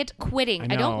quiet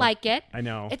quitting? I don't like it. I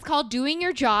know. It's called doing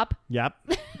your job. Yep.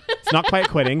 It's not quiet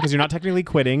quitting because you're not technically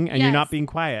quitting and you're not being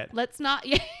quiet. Let's not.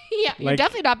 Yeah, you're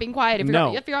definitely not being quiet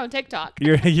if you're on TikTok.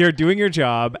 You're doing your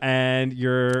job and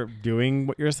you're doing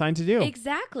what you're assigned to do.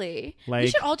 Exactly. Like, we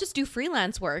should all just do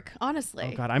freelance work,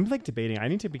 honestly. Oh God, I'm like debating. I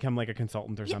need to become like a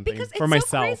consultant or something because for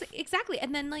myself. So crazy. Exactly.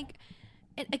 And then like,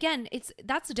 and again,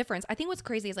 that's the difference. I think what's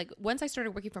crazy is like once I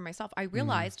started working for myself, I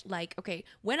realized like, okay,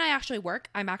 when I actually work,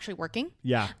 I'm actually working.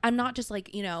 Yeah. I'm not just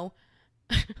like, you know,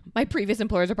 my previous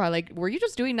employers are probably like, were you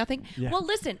just doing nothing? Yeah. Well,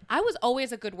 listen, I was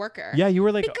always a good worker. Yeah, you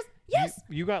were like, because yes,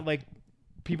 you got like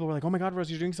people were like, "Oh my God, Rose,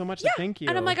 you're doing so much. Like, thank you."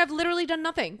 And I'm like, I've literally done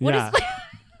nothing. What Yeah. is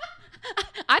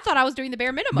I thought I was doing the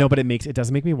bare minimum. No, but it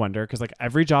does make me wonder because like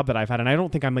every job that I've had, and I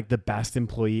don't think I'm like the best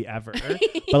employee ever,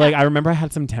 but like I remember I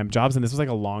had some temp jobs, and this was like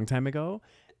a long time ago.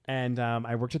 And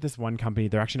I worked at this one company.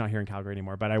 They're actually not here in Calgary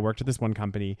anymore, but I worked at this one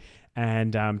company,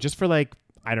 and just for like,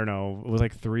 I don't know, it was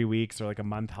like 3 weeks or like a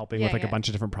month helping with like a bunch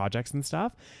of different projects and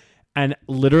stuff. And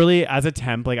literally as a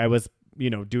temp, like I was,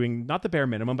 doing not the bare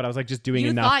minimum, but I was like just doing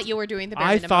enough. You thought you were doing the bare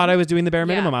minimum. I thought I was doing the bare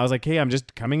minimum. Yeah. I was like, hey, I'm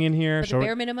just coming in here. But the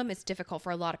bare minimum is difficult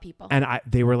for a lot of people. And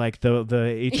they were like,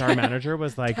 the HR manager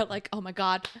was like, They're like, oh my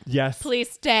God, yes, please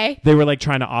stay. They were like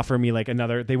trying to offer me like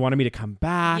they wanted me to come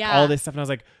back, all this stuff. And I was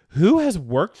like, who has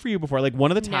worked for you before? Like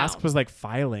one of the tasks was like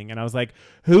filing. And I was like,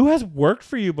 who has worked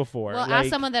for you before? Well, like, as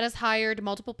someone that has hired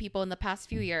multiple people in the past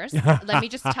few years, let me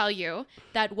just tell you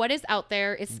that what is out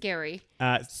there is scary.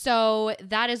 So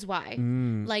that is why.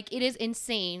 Like it is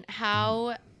insane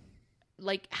how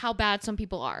bad some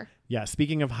people are. Yeah,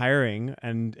 speaking of hiring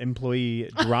and employee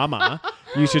drama,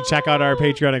 you should check out our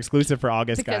Patreon exclusive for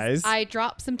August, Because guys. I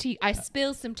dropped some tea. I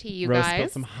spilled some tea, you Rose guys.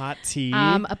 spilled some hot tea.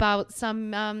 About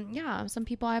some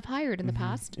people I've hired in the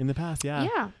past. In the past, yeah.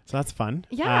 Yeah. So that's fun.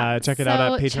 Yeah. Check it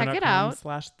out at So check it out.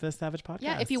 patreon.com/The Savage Podcast.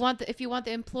 Yeah, if you want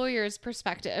the employer's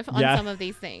perspective on some of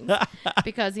these things,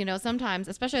 because sometimes,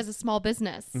 especially as a small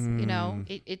business,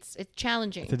 it's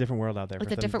challenging. It's a different world out there. It's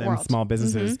for a different them world. Small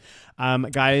businesses.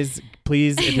 Guys,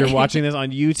 please, if you're watching this on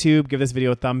YouTube, give this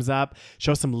video a thumbs up.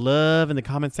 Show some love in the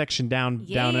comment section down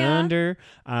under.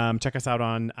 Check us out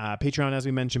on Patreon, as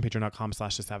we mentioned,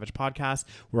 patreon.com/The Savage Podcast.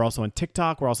 We're also on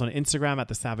TikTok. We're also on Instagram at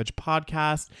The Savage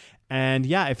Podcast. And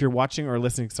yeah, if you're watching or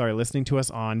listening to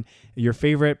us on your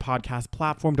favorite podcast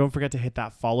platform, don't forget to hit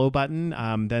that follow button.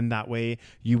 Then that way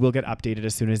you will get updated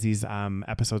as soon as these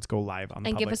episodes go live on the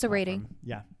And give public us a platform. rating.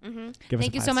 Yeah.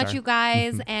 Thank you so much, you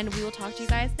guys. And we will talk to you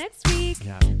guys next week.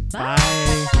 Yeah. Bye.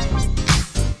 Bye.